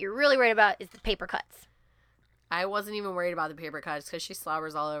 But what you're really worried about is the paper cuts. I wasn't even worried about the paper cuts because she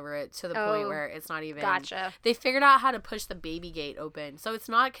slobbers all over it to the point where it's not even. Gotcha. They figured out how to push the baby gate open, so it's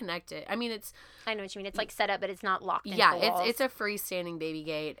not connected. I mean, it's. I know what you mean. It's like set up, but it's not locked into yeah, the walls. it's a freestanding baby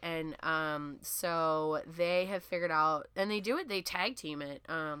gate, and so they have figured out, and they do it. They tag team it.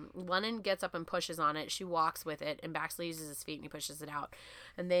 Lennon gets up and pushes on it. She walks with it, and Baxley uses his feet and he pushes it out,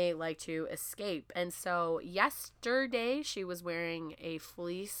 and they like to escape. And so yesterday she was wearing a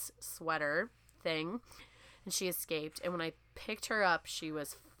fleece sweater thing. And she escaped. And when I picked her up, she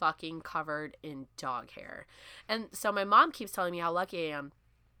was fucking covered in dog hair. And so my mom keeps telling me how lucky I am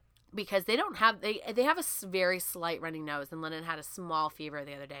because they don't have, they have a very slight running nose. And Lennon had a small fever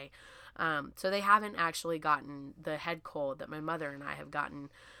the other day. So they haven't actually gotten the head cold that my mother and I have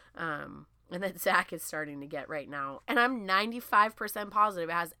gotten. And that Zach is starting to get right now. And I'm 95% positive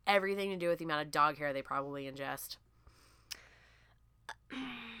it has everything to do with the amount of dog hair they probably ingest.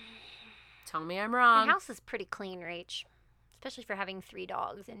 Tell me I'm wrong. My house is pretty clean, Rach. Especially for having 3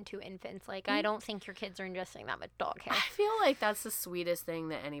 dogs and 2 infants. Like, I don't think your kids are ingesting that much dog hair. I feel like that's the sweetest thing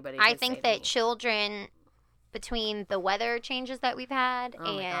that anybody I could think say that to me. children, between the weather changes that we've had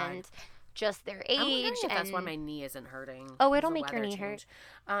and just their age. I'm wondering if and that's why my knee isn't hurting. Oh, it'll the make your weather knee change.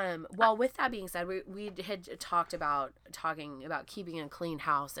 Well, with that being said, we had talking about keeping a clean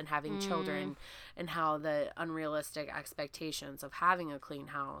house and having children and how the unrealistic expectations of having a clean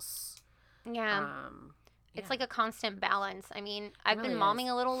house. Yeah. It's like a constant balance. I mean, I've been momming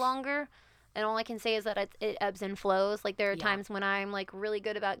a little longer, and all I can say is that it ebbs and flows. Like, there are times when I'm, like, really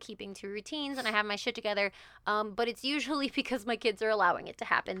good about keeping to routines and I have my shit together, but it's usually because my kids are allowing it to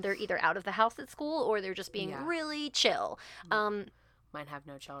happen. They're either out of the house at school or they're just being really chill. Mine have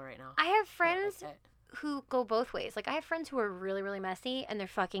no chill right now. I have friends who go both ways. Like, I have friends who are really, really messy, and they're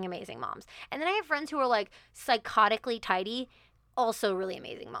fucking amazing moms. And then I have friends who are, like, psychotically tidy, also really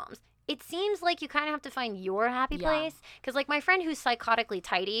amazing moms. It seems like you kind of have to find your happy place. Because, like, my friend who's psychotically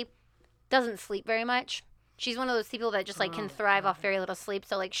tidy doesn't sleep very much. She's one of those people that just, like, can thrive off very little sleep.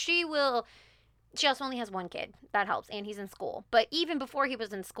 So, like, she also only has 1 kid. That helps. And he's in school. But even before he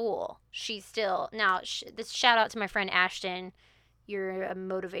was in school, she's still... Now, this shout out to my friend Ashton. You're a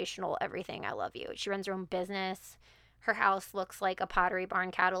motivational everything. I love you. She runs her own business. Her house looks like a Pottery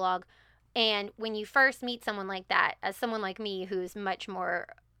Barn catalog. And when you first meet someone like that, as someone like me who's much more...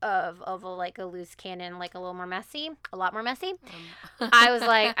 of a loose cannon, like a lot more messy. I was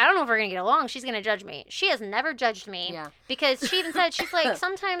like, I don't know if we're gonna get along. She's gonna judge me. She has never judged me. Yeah. Because she even said, she's like,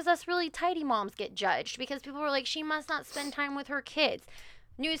 sometimes us really tidy moms get judged because people were like, she must not spend time with her kids.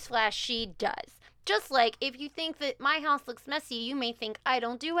 Newsflash, she does. Just like if you think that my house looks messy, you may think I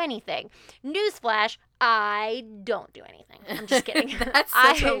don't do anything. Newsflash, I don't do anything. I'm just kidding. That's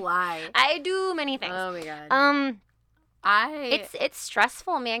such a lie. I do many things. Oh my god. It's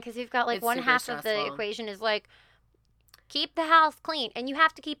stressful, man, because you've got like one half of the equation is like keep the house clean, and you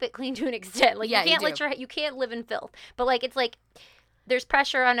have to keep it clean to an extent. Like you can't you can't live in filth, but like it's like there's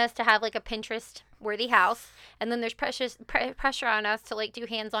pressure on us to have like a Pinterest worthy house, and then there's pressure on us to like do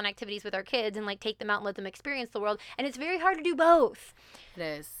hands-on activities with our kids and like take them out and let them experience the world, and it's very hard to do both. It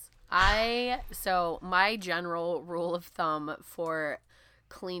is. So my general rule of thumb for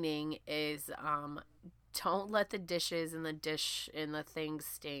cleaning is don't let the dishes in the things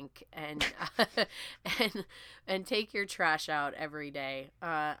stink, and and take your trash out every day.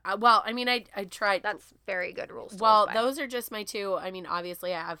 I tried. That's very good rules. Well, those are just my 2. I mean,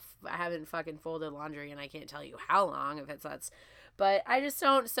 obviously I haven't fucking folded laundry, and I can't tell you how long but I just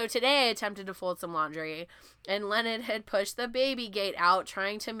don't. So today I attempted to fold some laundry, and Lennon had pushed the baby gate out,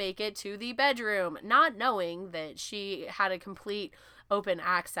 trying to make it to the bedroom, not knowing that she had a complete open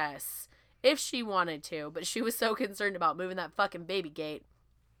access if she wanted to, but she was so concerned about moving that fucking baby gate,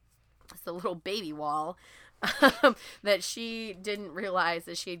 it's the little baby wall, that she didn't realize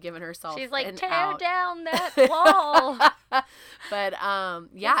that she had given herself She's like, tear down that wall. But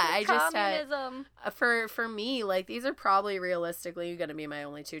I just communism. For me, like, these are probably realistically going to be my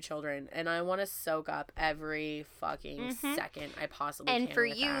only 2 children, and I want to soak up every fucking second I possibly can. And for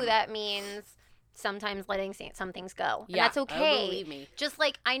you, them. that means sometimes letting some things go. And yeah, that's okay. Believe me. Just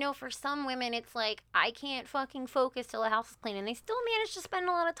like I know for some women, it's like I can't fucking focus till the house is clean, and they still manage to spend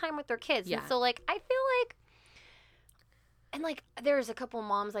a lot of time with their kids. Yeah. And so like I feel like, and like there's a couple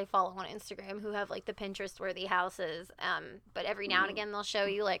moms I follow on Instagram who have like the Pinterest worthy houses, but every now and again they'll show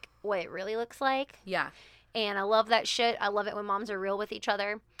you like what it really looks like. Yeah. And I love that shit. I love it when moms are real with each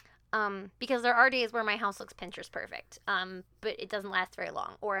other. Because there are days where my house looks Pinterest perfect, but it doesn't last very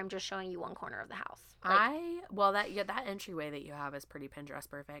long, or I'm just showing you one corner of the house. That entryway that you have is pretty Pinterest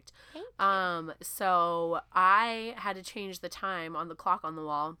perfect. Thank you. So I had to change the time on the clock on the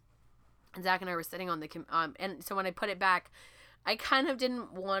wall, and Zach and I were sitting on the and so when I put it back, I kind of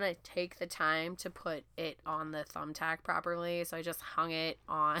didn't want to take the time to put it on the thumbtack properly, so I just hung it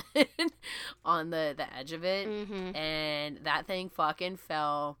on on the edge of it, and that thing fucking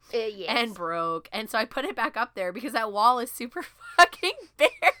fell Yes. and broke, and so I put it back up there because that wall is super fucking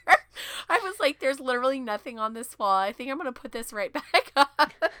bare. I was like, there's literally nothing on this wall. I think I'm gonna put this right back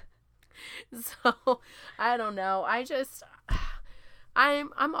up. So I don't know.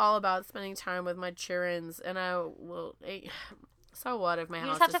 I'm all about spending time with my childrens, and so what if my You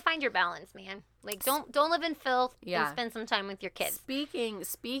house just have to find your balance, man. Like, don't live in filth and spend some time with your kids.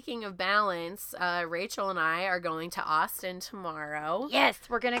 Speaking of balance, Rachel and I are going to Austin tomorrow. Yes,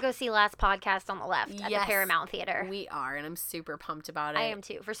 we're going to go see Last Podcast on the Left at the Paramount Theater. We are, and I'm super pumped about it. I am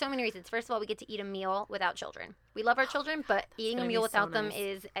too, for so many reasons. First of all, we get to eat a meal without children. We love our children, but eating a meal without them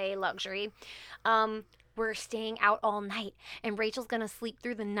is a luxury. We're staying out all night, and Rachel's going to sleep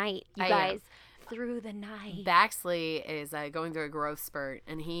through the night, you guys. Through the night. Baxley is going through a growth spurt,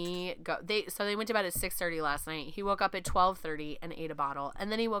 and they went to bed at 6:30 last night. He woke up at 12:30 and ate a bottle,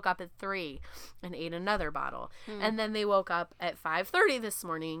 and then he woke up at 3 and ate another bottle, and then they woke up at 5:30 this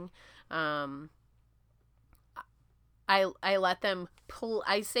morning. I let them pull.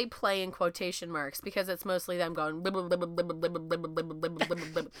 I say play in quotation marks because it's mostly them going.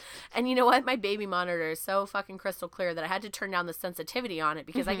 And you know what? My baby monitor is so fucking crystal clear that I had to turn down the sensitivity on it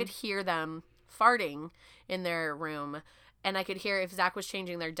because I could hear them farting in their room, and I could hear if Zach was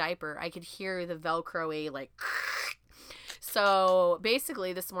changing their diaper, I could hear the Velcro-y like. So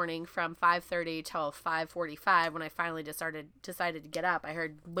basically this morning from 5:30 till 5:45 when I finally decided to get up, I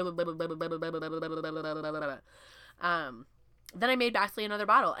heard then I made Baxley another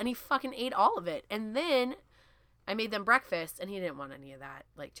bottle, and he fucking ate all of it, and then I made them breakfast, and he didn't want any of that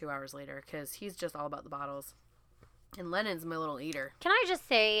like 2 hours later because he's just all about the bottles. And Lennon's my little eater. Can I just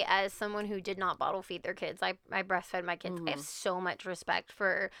say, as someone who did not bottle feed their kids, I breastfed my kids. I have so much respect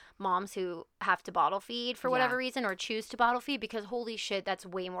for moms who have to bottle feed for whatever reason or choose to bottle feed because holy shit, that's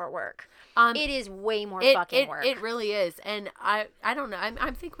way more work. It is way more fucking work. It really is. And I don't know.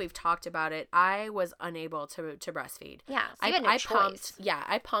 I think we've talked about it. I was unable to breastfeed. Yeah, so you had no choice.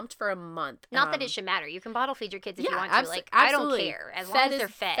 I pumped for a month. Not that it should matter. You can bottle feed your kids if you want to. Like, absolutely. I don't care as long as they're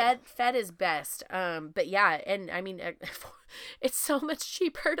fed. Fed is best. But yeah, and I mean, it's so much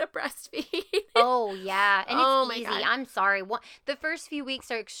cheaper to breastfeed. Oh yeah, and it's easy. God. I'm sorry. The first few weeks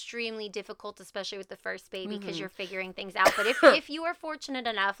are extremely difficult, especially with the first baby, because you're figuring things out. But if you are fortunate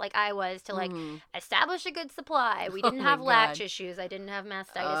enough, like I was, to like establish a good supply, we didn't have latch issues. I didn't have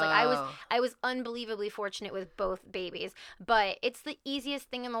mastitis. Like I was unbelievably fortunate with both babies. But it's the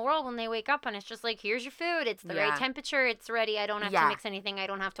easiest thing in the world when they wake up and it's just like, here's your food. It's the right temperature. It's ready. I don't have to mix anything. I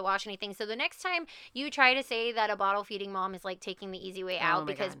don't have to wash anything. So the next time you try to say that a bottle feeding mom is like taking the easy way out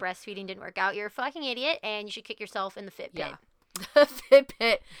because breastfeeding didn't work out, you're a fucking idiot and you should kick yourself in the Fitbit. Yeah. The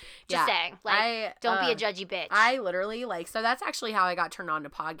Fitbit. Just saying. Like, don't be a judgy bitch. I literally, so that's actually how I got turned on to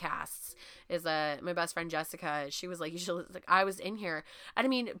podcasts, is my best friend Jessica, she was like, you should, like, I was in here. And I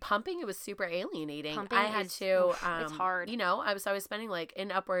mean, pumping, it was super alienating. I had to, it's hard. You know, I was spending like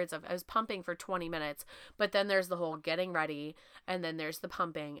I was pumping for 20 minutes, but then there's the whole getting ready, and then there's the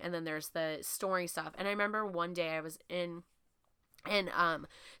pumping, and then there's the storing stuff. And I remember one day I was in, and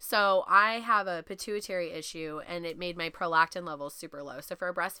so I have a pituitary issue, and it made my prolactin levels super low. So for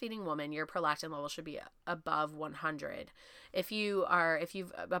a breastfeeding woman, your prolactin level should be above 100. If you've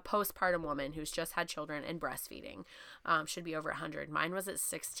a postpartum woman who's just had children and breastfeeding, should be over 100. Mine was at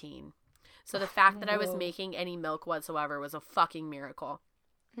 16. So the fact that I was making any milk whatsoever was a fucking miracle.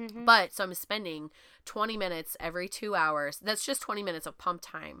 But so I'm spending 20 minutes every 2 hours. That's just 20 minutes of pump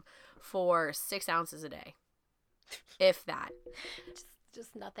time for 6 ounces a day. If that.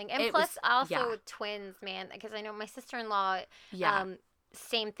 Just nothing. And plus, also twins, man, because I know my sister-in-law,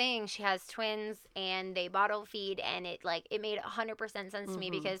 same thing. She has twins, and they bottle feed, and it made 100% sense to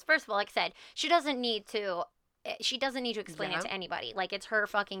me because, first of all, like I said, she doesn't need to explain it to anybody. Like, it's her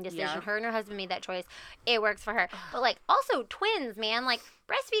fucking decision. Her and her husband made that choice. It works for her. But, like, also twins, man, like,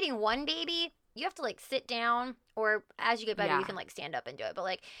 breastfeeding one baby, you have to, like, sit down, or as you get better, you can, like, stand up and do it. But,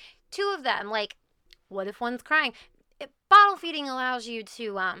 like, two of them, like, what if one's crying? Bottle feeding allows you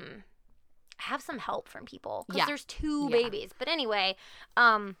to have some help from people because there's two babies. But anyway,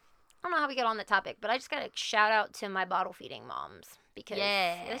 I don't know how we got on the topic, but I just got to shout out to my bottle feeding moms. because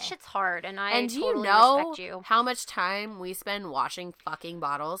Yeah. that shit's hard, and I And do totally you know respect you. how much time we spend washing fucking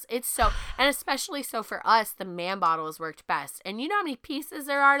bottles? It's so, and especially so for us, the man bottles worked best. And you know how many pieces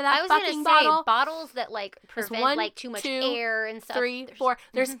there are to that I was fucking gonna say bottle? bottles that like There's prevent one, like too much 2, air and stuff. 3, There's- 4.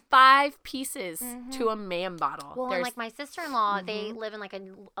 There's 5 pieces Mhm. to a man bottle. Well, and There's like my sister-in-law, they Mhm. live in like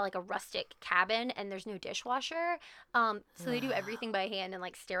a rustic cabin, and there's no dishwasher. So they do everything by hand and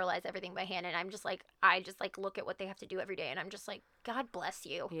like sterilize everything by hand. And I'm just like, I just like look at what they have to do every day, and I'm just like, God bless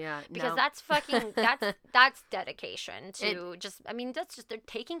you. yeah, Because no. that's fucking that's dedication to just, I mean, that's just, they're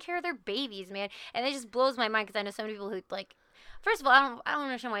taking care of their babies, man. And it just blows my mind because I know so many people who like, first of all, I don't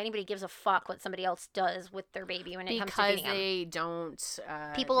understand why anybody gives a fuck what somebody else does with their baby when it comes to because feeding them. they don't.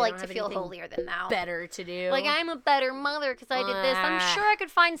 People they like don't to have feel anything holier than thou. better to do. Like, I'm a better mother because I did this. I'm sure I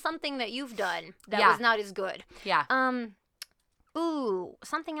could find something that you've done that Yeah. was not as good. Yeah. Ooh,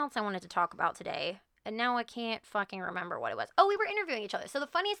 something else I wanted to talk about today. And now I can't fucking remember what it was. Oh, we were interviewing each other. So the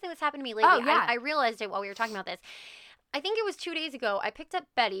funniest thing that's happened to me lately, Oh, yeah. I realized it while we were talking about this. I think it was 2 days ago. I picked up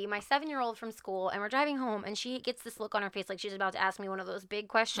Betty, my 7-year-old, from school, and we're driving home, and she gets this look on her face like she's about to ask me one of those big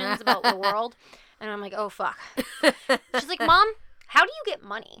questions about the world. And I'm like, oh, fuck. She's like, Mom, how do you get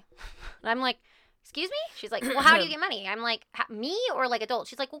money? And I'm like, excuse me? She's like, well, how do you get money? I'm like, me or like adults?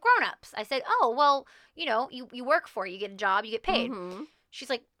 She's like, well, grown-ups. I said, oh, well, you know, you work for it. You get a job, you get paid. Mhm. She's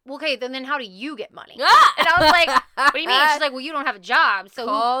like, well, okay, then how do you get money? Ah! And I was like, what do you mean? She's like, well, you don't have a job, so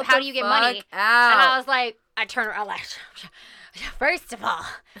Cold how the do you get fuck money? out. And I was like, I turn around like, first of all,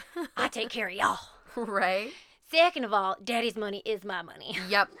 I take care of y'all. Right? Second of all, daddy's money is my money.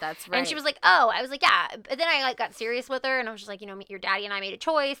 Yep, that's right. And she was like, oh. I was like, yeah. But then I like got serious with her, and I was just like, you know, your daddy and I made a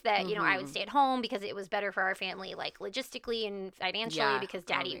choice that, you know, I would stay at home because it was better for our family, like logistically and financially, Yeah. because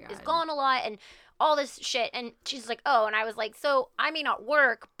Oh daddy my is God. gone a lot and all this shit. And she's like, oh. And I was like, so I may not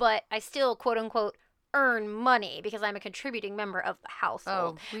work, but I still, quote unquote, earn money because I'm a contributing member of the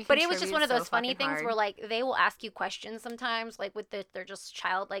household. we But it was just contribute one of so those funny fucking things hard. where like they will ask you questions sometimes, like with their just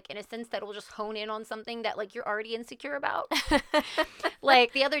childlike innocence that will just hone in on something that like you're already insecure about.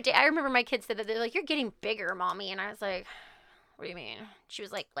 Like the other day, I remember my kids said that they're like, "You're getting bigger, mommy," and I was like, "What do you mean?" She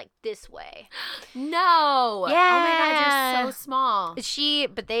was like this way. No. Yeah. Oh my God, you're so small.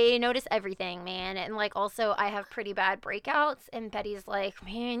 But they notice everything, man. And like also I have pretty bad breakouts, and Betty's like,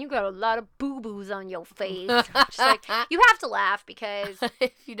 man, you got a lot of boo-boos on your face. She's like, you have to laugh because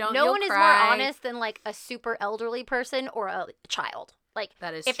If you don't, no you'll one is more cry. honest than like a super elderly person or a child. Like,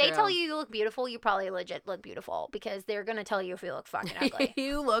 That is if true. they tell you look beautiful, you probably legit look beautiful because they're gonna tell you if you look fucking ugly.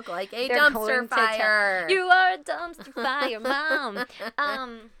 You look like a They're dumpster going to tell- fire. You are a dumpster fire, mom.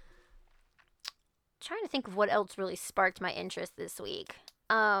 Trying to think of what else really sparked my interest this week.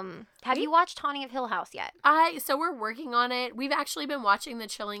 Have you watched Haunting of Hill House yet? So we're working on it. We've actually been watching The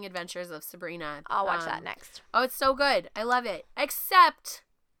Chilling Adventures of Sabrina. I'll watch that next. Oh, it's so good. I love it. Except,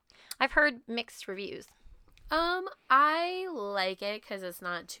 I've heard mixed reviews. I like it because it's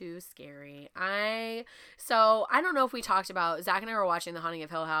not too scary. So I don't know if we talked about, Zach and I were watching The Haunting of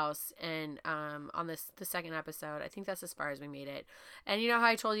Hill House, and on the second episode, I think that's as far as we made it. And you know how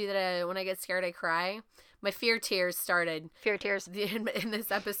I told you that when I get scared I cry? My fear tears started Fear tears. in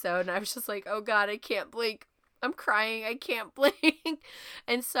this episode, and I was just like, oh God, I can't blink. I'm crying. I can't blink.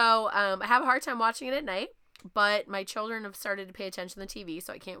 And so I have a hard time watching it at night. But my children have started to pay attention to the TV,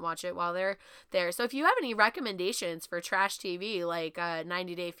 so I can't watch it while they're there. So if you have any recommendations for trash TV, like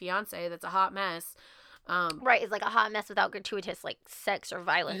 90 Day Fiancé, that's a hot mess. Right, it's like a hot mess without gratuitous like sex or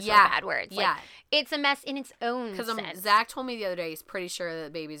violence or Yeah, bad words. yeah. Like, it's a mess in its own Because sense. Zach told me the other day he's pretty sure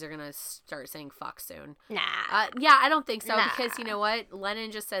that babies are going to start saying fuck soon. Nah. Yeah, I don't think so. Nah. Because you know what? Lennon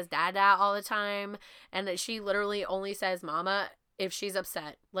just says dada all the time. And that she literally only says mama if she's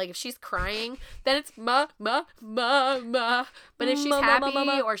upset. Like, if she's crying, then it's ma. But if she's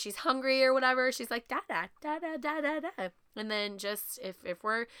happy or she's hungry or whatever, she's like da. And then just if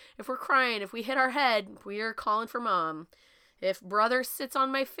we're crying, if we hit our head, we are calling for mom. If brother sits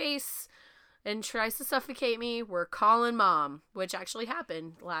on my face and tries to suffocate me, we're calling mom, which actually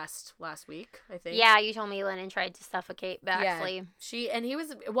happened last week, I think. Yeah, you told me Lennon tried to suffocate Baxley.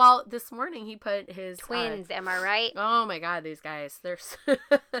 This morning he put his Twins, am I right? oh my God, these guys,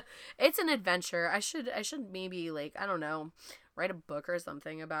 it's an adventure. I should maybe, like, I don't know, write a book or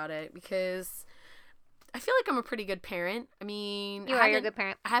something about it, because I feel like I'm a pretty good parent. I mean, You're a good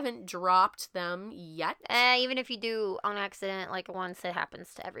parent. I haven't dropped them yet. Even if you do on accident, like once, it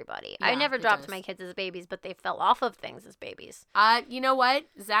happens to everybody. Yeah, I never it dropped does. my kids as babies, but they fell off of things as babies. You know what?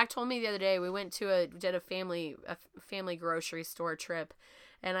 Zach told me the other day we did a family grocery store trip,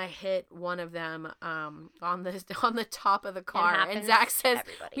 and I hit one of them on the top of the car. And happens Zach to says,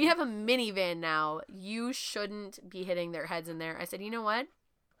 everybody. "We have a minivan now. You shouldn't be hitting their heads in there." I said, "You know what?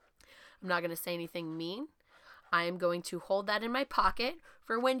 I'm not going to say anything mean. I am going to hold that in my pocket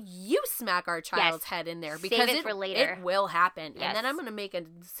for when you smack our child's head in there, because Save it for later. It will happen." Yes. And then I'm going to make a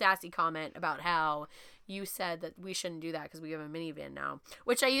sassy comment about how you said that we shouldn't do that because we have a minivan now,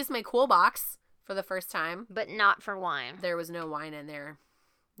 which I used my cool box for the first time. But not for wine. There was no wine in there.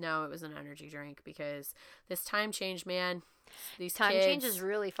 No, it was an energy drink, because this time change, man. These Time kids, change is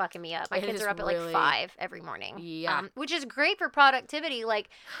really fucking me up. My it kids is are up at really- like 5 every morning. Yeah. Which is great for productivity. Like,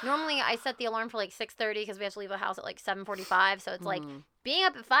 normally I set the alarm for like 6:30 because we have to leave the house at like 7:45. So it's like, being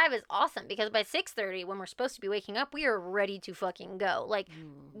up at 5 is awesome, because by 6:30, when we're supposed to be waking up, we are ready to fucking go. Like,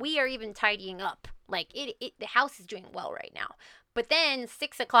 we are even tidying up. Like, the house is doing well right now. But then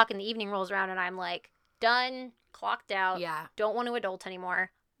 6 o'clock in the evening rolls around and I'm like, done, clocked out, Yeah. don't want to adult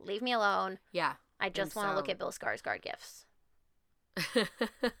anymore. Leave me alone. Yeah. I just want to look so- at Bill Skarsgård gifts.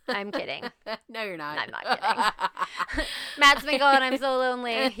 I'm kidding. No, you're not. I'm not kidding. Matt's been gone. I'm so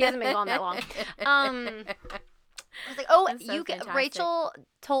lonely. He hasn't been gone that long. I was like, oh, That's so fantastic. Rachel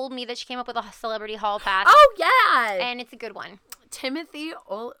told me that she came up with a celebrity hall pass, Oh, yeah. and it's a good one. Timothy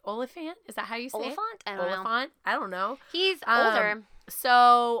Oliphant? Is that how you say it? Oliphant? I don't know. Oliphant? I don't know. He's older.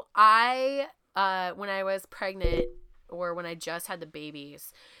 So I, when I was pregnant, or when I just had the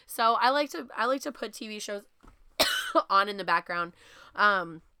babies, so I like to put TV shows on in the background,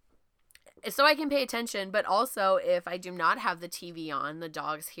 so I can pay attention. But also, if I do not have the TV on, the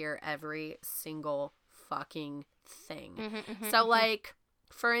dogs hear every single fucking thing. So, like,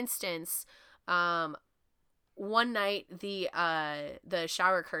 for instance, one night the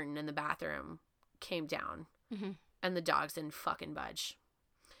shower curtain in the bathroom came down, and the dogs didn't fucking budge.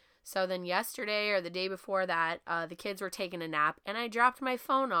 So then yesterday or the day before that, the kids were taking a nap, and I dropped my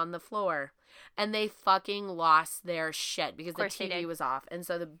phone on the floor, and they fucking lost their shit because the TV was off. And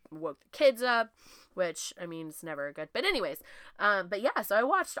so they woke the kids up, which, I mean, it's never good. But anyways, but yeah, so I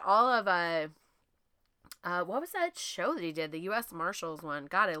watched all of, what was that show that he did? The U.S. Marshals one.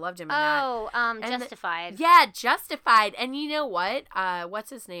 God, I loved him in that. Justified. Yeah, Justified. And you know what? What's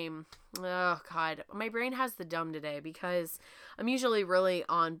his name? Oh, God. My brain has the dumb today, because I'm usually really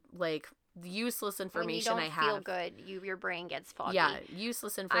on, like, the useless information I have. When you don't feel good, your brain gets foggy. Yeah,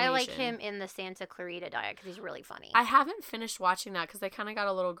 useless information. I like him in the Santa Clarita Diet because he's really funny. I haven't finished watching that because I kind of got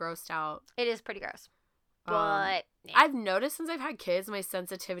a little grossed out. It is pretty gross. But yeah. I've noticed since I've had kids, my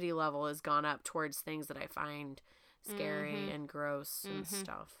sensitivity level has gone up towards things that I find scary and gross and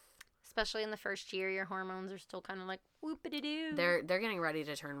stuff. Especially in the first year, your hormones are still kind of like whoop-a-doo. They're getting ready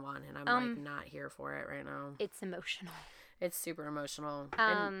to turn 1, and I'm like not here for it right now. It's emotional. It's super emotional.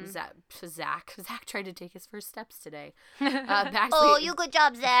 And Zach tried to take his first steps today. Good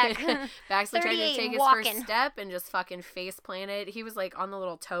job, Zach. Baxley tried to take his walking. first step and just fucking face planted. He was like on the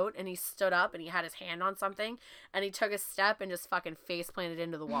little tote, and he stood up and he had his hand on something, and he took a step and just fucking face planted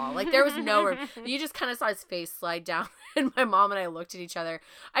into the wall. Like, there was no room. You just kind of saw his face slide down, and my mom and I looked at each other.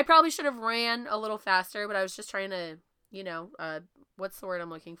 I probably should have ran a little faster, but I was just trying to, what's the word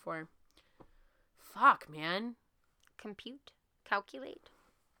I'm looking for? Fuck, man. Calculate.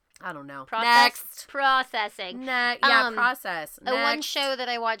 I don't know. Processing. Process. Next. One show that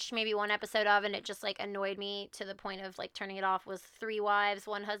I watched maybe one episode of, and it just like annoyed me to the point of like turning it off, was 3 Wives,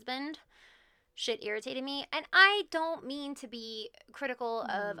 1 Husband. Shit irritated me. And I don't mean to be critical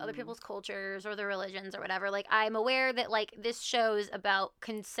of other people's cultures or their religions or whatever. Like, I'm aware that like this show's about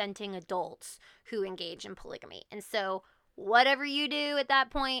consenting adults who engage in polygamy. And so whatever you do at that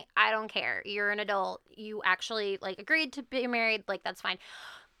point, I don't care. You're an adult. You actually like agreed to be married. Like, that's fine.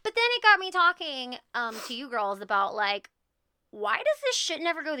 But then it got me talking to you girls about like, why does this shit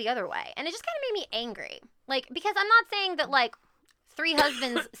never go the other way? And it just kind of made me angry. Like, because I'm not saying that like 3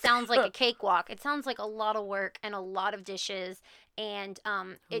 husbands sounds like a cakewalk. It sounds like a lot of work and a lot of dishes, and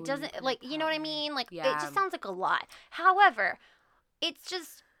it doesn't, like, you know what I mean? Like, it just sounds like a lot. However,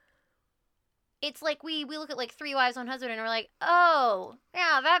 it's like we look at like 3 Wives, 1 Husband, and we're like, oh,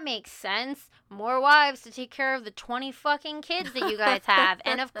 yeah, that makes sense. More wives to take care of the 20 fucking kids that you guys have.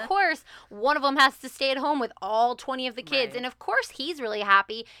 And of course, one of them has to stay at home with all 20 of the kids. Right. And of course, he's really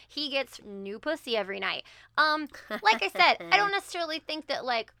happy. He gets new pussy every night. Like I said, I don't necessarily think that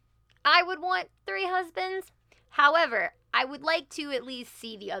like I would want 3 husbands. However, I would like to at least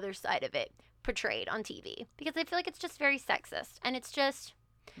see the other side of it portrayed on TV, because I feel like it's just very sexist, and it's just,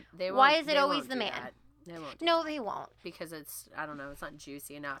 why is it always the man? They won't. Do No, that they won't. because it's I don't know. It's not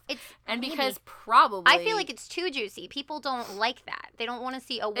juicy enough. It's and maybe. because probably I feel like it's too juicy. People don't like that. They don't want to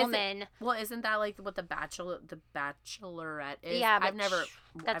see a woman. Isn't that like what the Bachelorette is? Yeah, but I've never.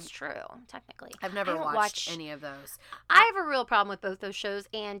 That's true. Technically, I've never I don't watched any of those. I have a real problem with both those shows,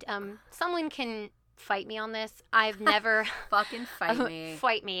 and someone can fight me on this. I've never Fucking fight me.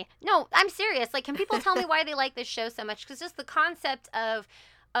 Fight me. No, I'm serious. Like, can people tell me why they like this show so much? Because just the concept of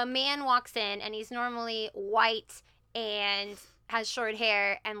a man walks in and he's normally white and has short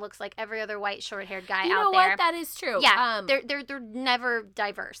hair and looks like every other white short-haired guy you out know there. what? That is true. Yeah, they're never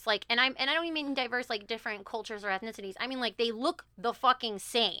diverse. Like, and I don't even mean diverse like different cultures or ethnicities. I mean like they look the fucking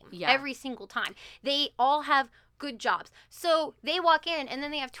same every single time. They all have good jobs. So they walk in and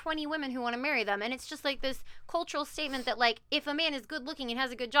then they have 20 women who want to marry them, and it's just like this cultural statement that like if a man is good looking and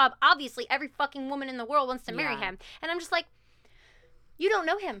has a good job, obviously every fucking woman in the world wants to marry him. And I'm just like, you don't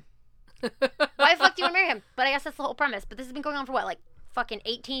know him. Why the fuck do you want to marry him? But I guess that's the whole premise. But this has been going on for what, like fucking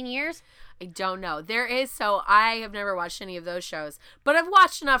 18 years? I don't know. I have never watched any of those shows, but I've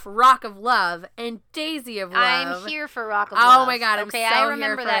watched enough Rock of Love and Daisy of Love. I'm here for Rock of Love. Oh my god, okay, I'm so I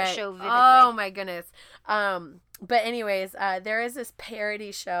remember here for that it. show vividly. Oh my goodness. But anyways, there is this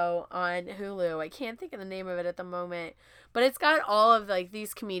parody show on Hulu. I can't think of the name of it at the moment, but it's got all of like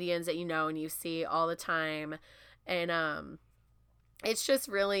these comedians that you know and you see all the time, and it's just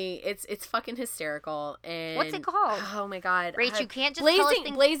really it's fucking hysterical. And what's it called? Oh my god, Rach, you can't just tell us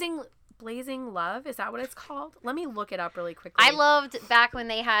things. Blazing Love, is that what it's called? Let me look it up really quickly. I loved back when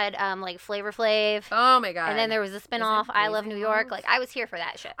they had like Flavor Flav. Oh my god. And then there was a spinoff, I Love New York. Like I was here for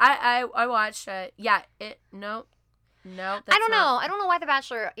that shit. I watched it. Yeah, no. I don't know. I don't know why The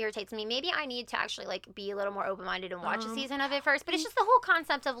Bachelor irritates me. Maybe I need to actually like be a little more open-minded and watch a season of it first. But it's just the whole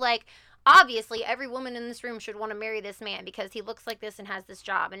concept of like, obviously every woman in this room should want to marry this man because he looks like this and has this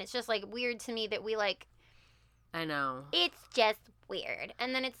job. And it's just like weird to me that we like. I know. It's just weird.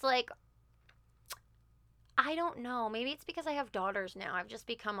 And then it's like, I don't know. Maybe it's because I have daughters now. I've just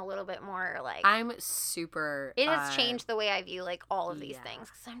become a little bit more like. I'm super. It has changed the way I view like all of these things.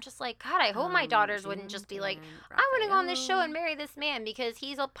 Because I'm just like, God, I hope my daughters wouldn't just be like, I want to go on this show and marry this man because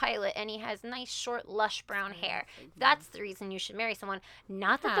he's a pilot and he has nice, short, lush brown hair. That's the reason you should marry someone.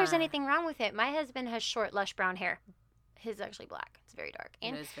 Not that there's anything wrong with it. My husband has short, lush brown hair. His is actually black. It's very dark.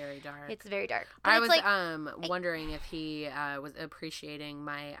 And it is very dark. It's very dark. But I was like, wondering if he was appreciating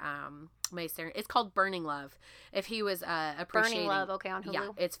my my series. It's called Burning Love. If he was appreciating Burning Love, okay, on Hulu. Yeah,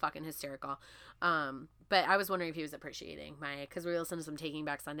 it's fucking hysterical. But I was wondering if he was appreciating because we listened to some Taking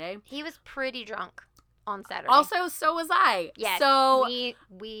Back Sunday. He was pretty drunk on Saturday. Also, so was I. Yeah. So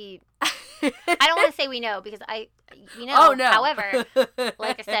we I don't want to say we know because we know. Oh no. However,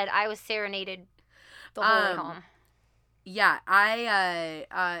 like I said, I was serenaded the whole way home. Yeah,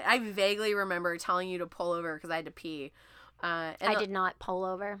 I vaguely remember telling you to pull over because I had to pee. I did not pull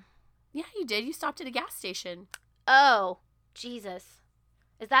over. Yeah, you did. You stopped at a gas station. Oh, Jesus.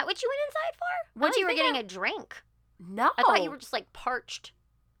 Is that what you went inside for? I thought you were getting a drink. No. I thought you were just like parched.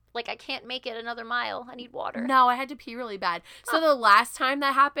 Like, I can't make it another mile. I need water. No, I had to pee really bad. So the last time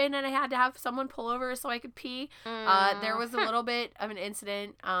that happened and I had to have someone pull over so I could pee, there was a little bit of an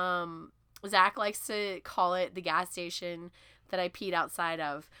incident. Zach likes to call it the gas station that I peed outside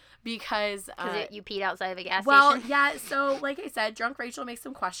of because you peed outside of a gas station? Well, yeah. So, like I said, drunk Rachel makes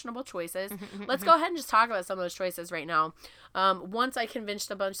some questionable choices. Let's go ahead and just talk about some of those choices right now. Once I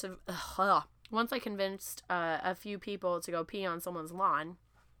convinced a few people to go pee on someone's lawn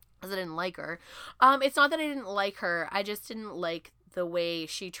because I didn't like her. It's not that I didn't like her. I just didn't like the way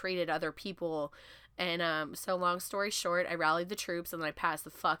she treated other people. And so long story short, I rallied the troops and then I passed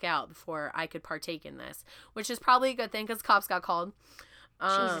the fuck out before I could partake in this, which is probably a good thing because cops got called.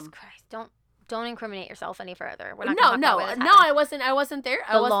 Jesus Christ! Don't incriminate yourself any further. We're not no. I wasn't there.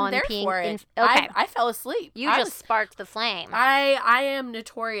 I wasn't there for it. Okay. I fell asleep. You just sparked the flame. I am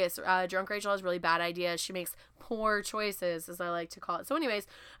notorious. Drunk Rachel has really bad ideas. She makes poor choices, as I like to call it. So anyways,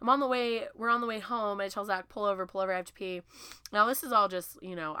 we're on the way home. I tell Zach, pull over, I have to pee. Now this is all just,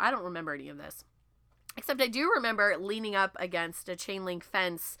 I don't remember any of this. Except I do remember leaning up against a chain link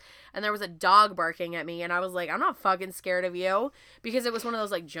fence and there was a dog barking at me and I was like, I'm not fucking scared of you, because it was one of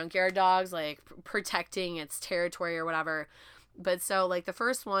those like junkyard dogs, like protecting its territory or whatever. But so like the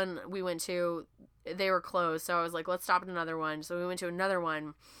first one we went to, they were closed. So I was like, let's stop at another one. So we went to another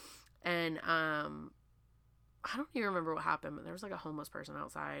one and I don't even remember what happened, but there was like a homeless person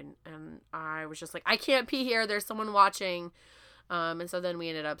outside and I was just like, I can't pee here. There's someone watching. And so then we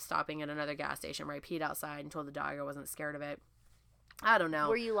ended up stopping at another gas station where I peed outside and told the dog I wasn't scared of it. I don't know.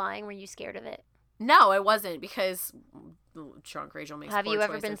 Were you lying? Were you scared of it? No, I wasn't, because drunk Rachel makes Have poor you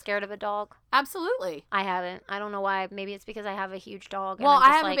ever choices. been scared of a dog? Absolutely. I haven't. I don't know why. Maybe it's because I have a huge dog. And Well, I'm I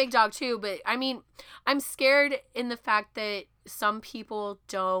just have like, a big dog too, but I mean, I'm scared in the fact that some people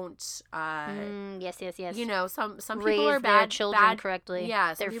don't, yes. you know, some people Raise are their bad children correctly.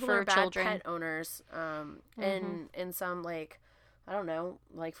 Yeah, some They're people fur are bad children. pet owners. And some, like, I don't know,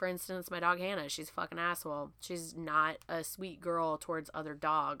 like, for instance, my dog Hannah, she's a fucking asshole. She's not a sweet girl towards other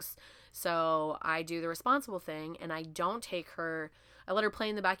dogs. So I do the responsible thing, and I don't take her. I let her play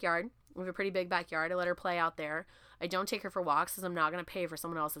in the backyard. We have a pretty big backyard. I let her play out there. I don't take her for walks because I'm not going to pay for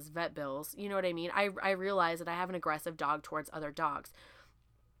someone else's vet bills. You know what I mean? I realize that I have an aggressive dog towards other dogs.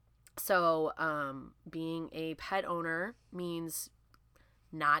 So being a pet owner means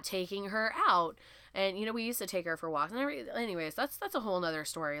not taking her out. And, you know, we used to take her for walks. And anyways, that's a whole nother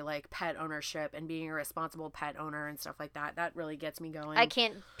story, like pet ownership and being a responsible pet owner and stuff like that. That really gets me going. I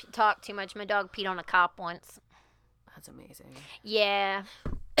can't talk too much. My dog peed on a cop once. That's amazing. Yeah.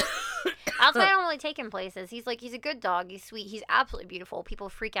 That's why I don't really take him places. He's a good dog. He's sweet. He's absolutely beautiful. People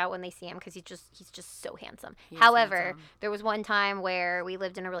freak out when they see him because he's just so handsome. However, there was one time where we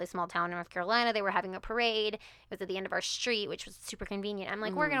lived in a really small town in North Carolina. They were having a parade. It was at the end of our street, which was super convenient. I'm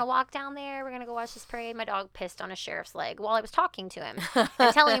like, we're going to walk down there. We're going to go watch this parade. My dog pissed on a sheriff's leg while I was talking to him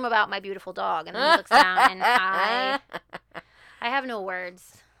and telling him about my beautiful dog. And then he looks down and I have no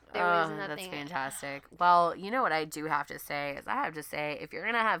words. There was nothing. That's fantastic. Well, you know what I do have to say is I have to say, if you're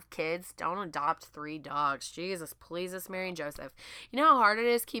going to have kids, don't adopt 3 dogs. Jesus, please, this Mary and Joseph. You know how hard it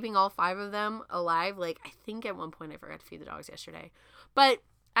is keeping all 5 of them alive? Like, I think at one point I forgot to feed the dogs yesterday. But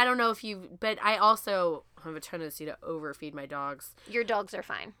I don't know if but I also have a tendency to overfeed my dogs. Your dogs are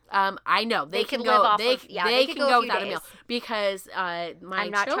fine. I know they can live go. off They can go without a days. meal because my I'm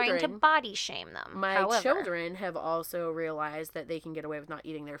not children, trying to body shame them. My children have also realized that they can get away with not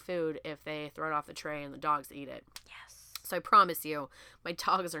eating their food if they throw it off the tray and the dogs eat it. Yes. So I promise you, my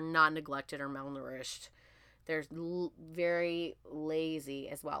dogs are not neglected or malnourished. They're very lazy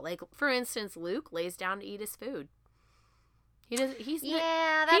as well. Like, for instance, Luke lays down to eat his food. He doesn't. He's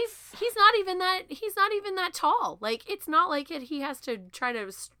not even that tall. Like, it's not like he has to try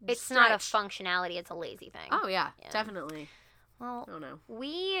to. It's not a functionality. It's a lazy thing. Oh yeah, definitely. Well, oh no.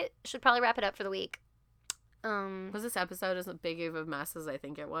 We should probably wrap it up for the week. Was this episode as big of a mess as I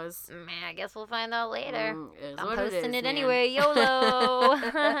think it was? I guess we'll find out later. I'm posting it anyway. YOLO.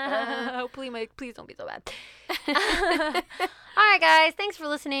 Please don't be so bad. All right, guys. Thanks for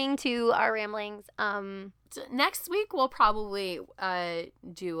listening to our ramblings. Next week we'll probably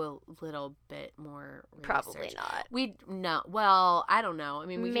do a little bit more research. Probably not. Well, I don't know. I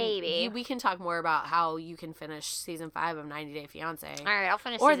mean, we can talk more about how you can finish season 5 of 90 Day Fiance. All right, I'll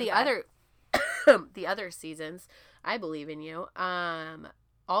finish. Or season the 5. other. The other seasons. I believe in you.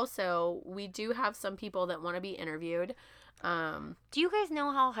 Also, we do have some people that want to be interviewed. Do you guys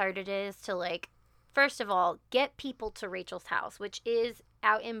know how hard it is to, like, first of all, get people to Rachel's house, which is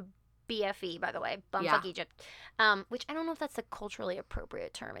out in BFE, by the way, Bumfuck Egypt, which I don't know if that's a culturally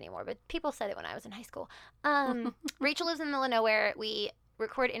appropriate term anymore, but people said it when I was in high school. Rachel lives in the middle of nowhere. We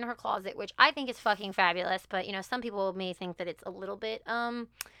record in her closet, which I think is fucking fabulous, but, you know, some people may think that it's a little bit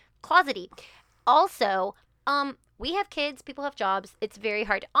closety. Also, we have kids, people have jobs. It's very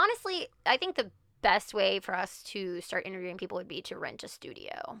hard. Honestly, I think the best way for us to start interviewing people would be to rent a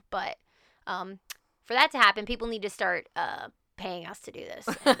studio. But for that to happen, people need to start paying us to do this.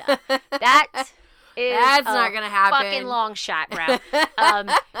 And, that's not gonna happen. Fucking long shot, bro.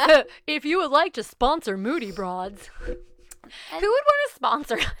 If you would like to sponsor Moody Broads, who would want to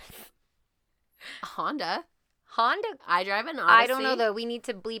sponsor us? Honda. I drive an Odyssey. I don't know, though. We need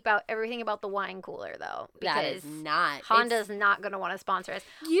to bleep out everything about the wine cooler, though. That is not. Honda's not going to want to sponsor us.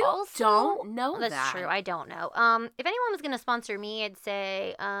 You also, don't know that. That's true. I don't know. If anyone was going to sponsor me, I'd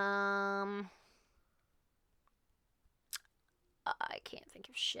say, I can't think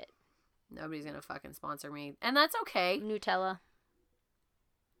of shit. Nobody's going to fucking sponsor me. And that's okay. Nutella.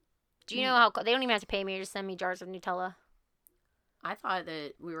 Do you know how... They don't even have to pay me. Just send me jars of Nutella. I thought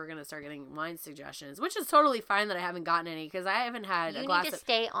that we were going to start getting wine suggestions, which is totally fine that I haven't gotten any because I haven't had a glass. You need to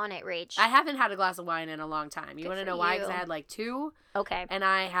stay on it, Rach. I haven't had a glass of wine in a long time. You want to know why? Because I had like 2. Okay. And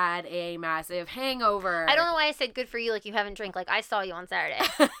I had a massive hangover. I don't know why I said good for you like you haven't drank. Like I saw you on Saturday.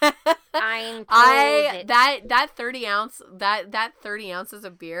 That 30 ounces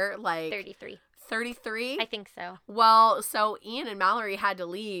of beer, like 33? I think so. Well, so Ian and Mallory had to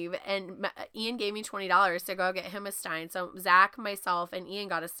leave, and Ian gave me $20 to go get him a Stein. So Zach, myself, and Ian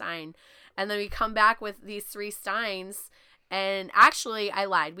got a Stein. And then we come back with these 3 Steins. And actually, I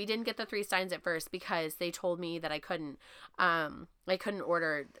lied. We didn't get the 3 Steins at first because they told me that I couldn't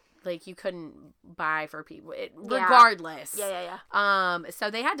order like you couldn't buy for people Yeah. regardless. Yeah. So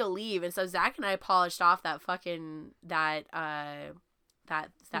they had to leave, and so Zach and I polished off that fucking that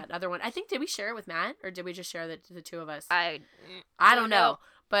other one. I think, did we share it with Matt, or did we just share the two of us? I don't know.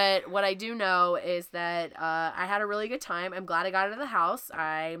 But what I do know is that I had a really good time. I'm glad I got out of the house.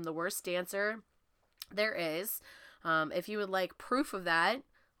 I'm the worst dancer there is. If you would like proof of that,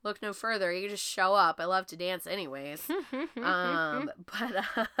 look no further. You can just show up. I love to dance anyways.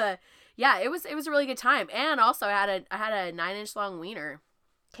 Yeah, it was a really good time. And also I had a 9-inch long wiener.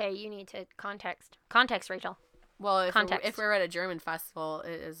 Okay, you need to context Rachel. Well, if we're at a German festival,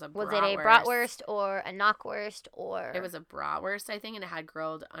 it is a bratwurst. Was it a bratwurst or a knockwurst or? It was a bratwurst, I think, and it had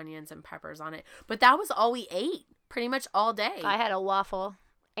grilled onions and peppers on it. But that was all we ate, pretty much all day. I had a waffle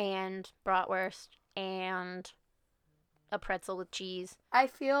and bratwurst and a pretzel with cheese. I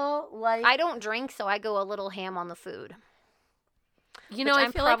feel like I don't drink, so I go a little ham on the food. You know, I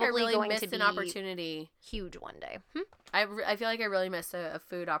feel like I really missed an opportunity. Huge one day. I feel like I really missed a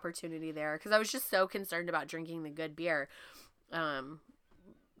food opportunity there because I was just so concerned about drinking the good beer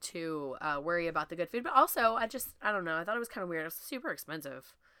to worry about the good food. But also, I don't know. I thought it was kind of weird. It was super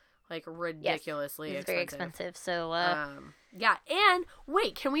expensive. Like, ridiculously expensive. Very expensive. So, yeah. And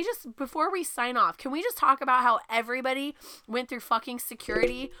wait, can we just, before we sign off, can we just talk about how everybody went through fucking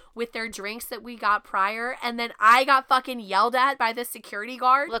security with their drinks that we got prior, and then I got fucking yelled at by the security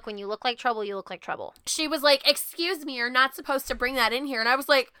guard? Look, when you look like trouble, you look like trouble. She was like, "Excuse me, you're not supposed to bring that in here." And I was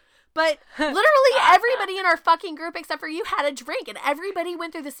like, but literally everybody in our fucking group except for you had a drink, and everybody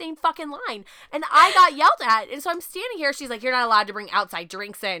went through the same fucking line, and I got yelled at. And so I'm standing here, she's like, "You're not allowed to bring outside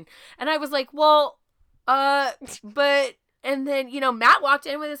drinks in." And I was like, well, but, and then, you know, Matt walked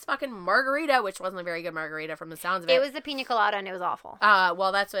in with his fucking margarita, which wasn't a very good margarita from the sounds of it. It was a pina colada, and it was awful.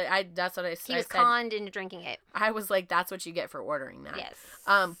 Well, that's what I He was conned into drinking it. I was like, that's what you get for ordering that.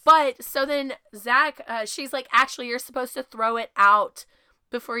 Yes. But so then Zach, she's like, actually, you're supposed to throw it out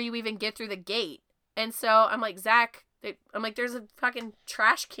before you even get through the gate. And so I'm like, Zach, I'm like, there's a fucking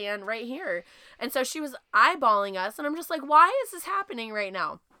trash can right here. And so she was eyeballing us, and I'm just like, why is this happening right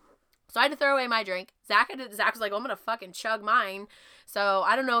now? So I had to throw away my drink. Zach was like, well, I'm going to fucking chug mine. So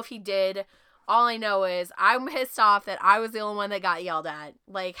I don't know if he did. All I know is I'm pissed off that I was the only one that got yelled at.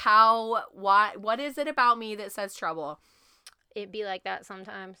 Like, what is it about me that says trouble? It'd be like that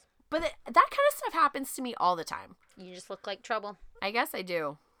sometimes. But that kind of stuff happens to me all the time. You just look like trouble. I guess I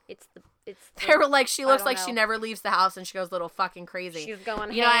do. They were like, she looks like she never leaves the house, and she goes a little fucking crazy. She's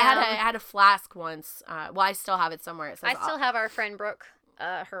going You know, I had a flask once. Well, I still have it somewhere. It says, I still have our friend Brooke,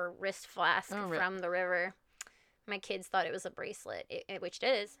 her wrist flask from the river. My kids thought it was a bracelet, which it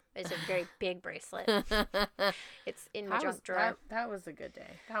is. It's a very big bracelet. It's in my junk drawer. That was a good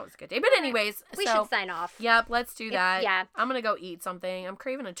day. But anyways, we should sign off. Yep, let's do that. Yeah. I'm going to go eat something. I'm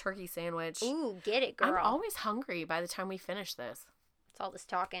craving a turkey sandwich. Ooh, get it, girl. I'm always hungry by the time we finish this. It's all this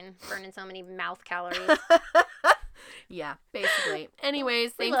talking, burning so many mouth calories. Yeah, basically.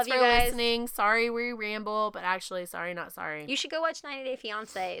 Anyways, thanks for listening. Sorry we ramble, but actually, sorry, not sorry. You should go watch 90 Day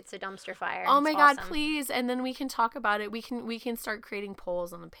Fiancé. It's a dumpster fire. Oh my God, please. And then we can talk about it. We can start creating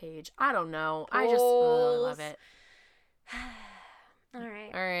polls on the page. I don't know. I just love it. All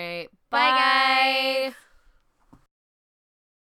right. All right.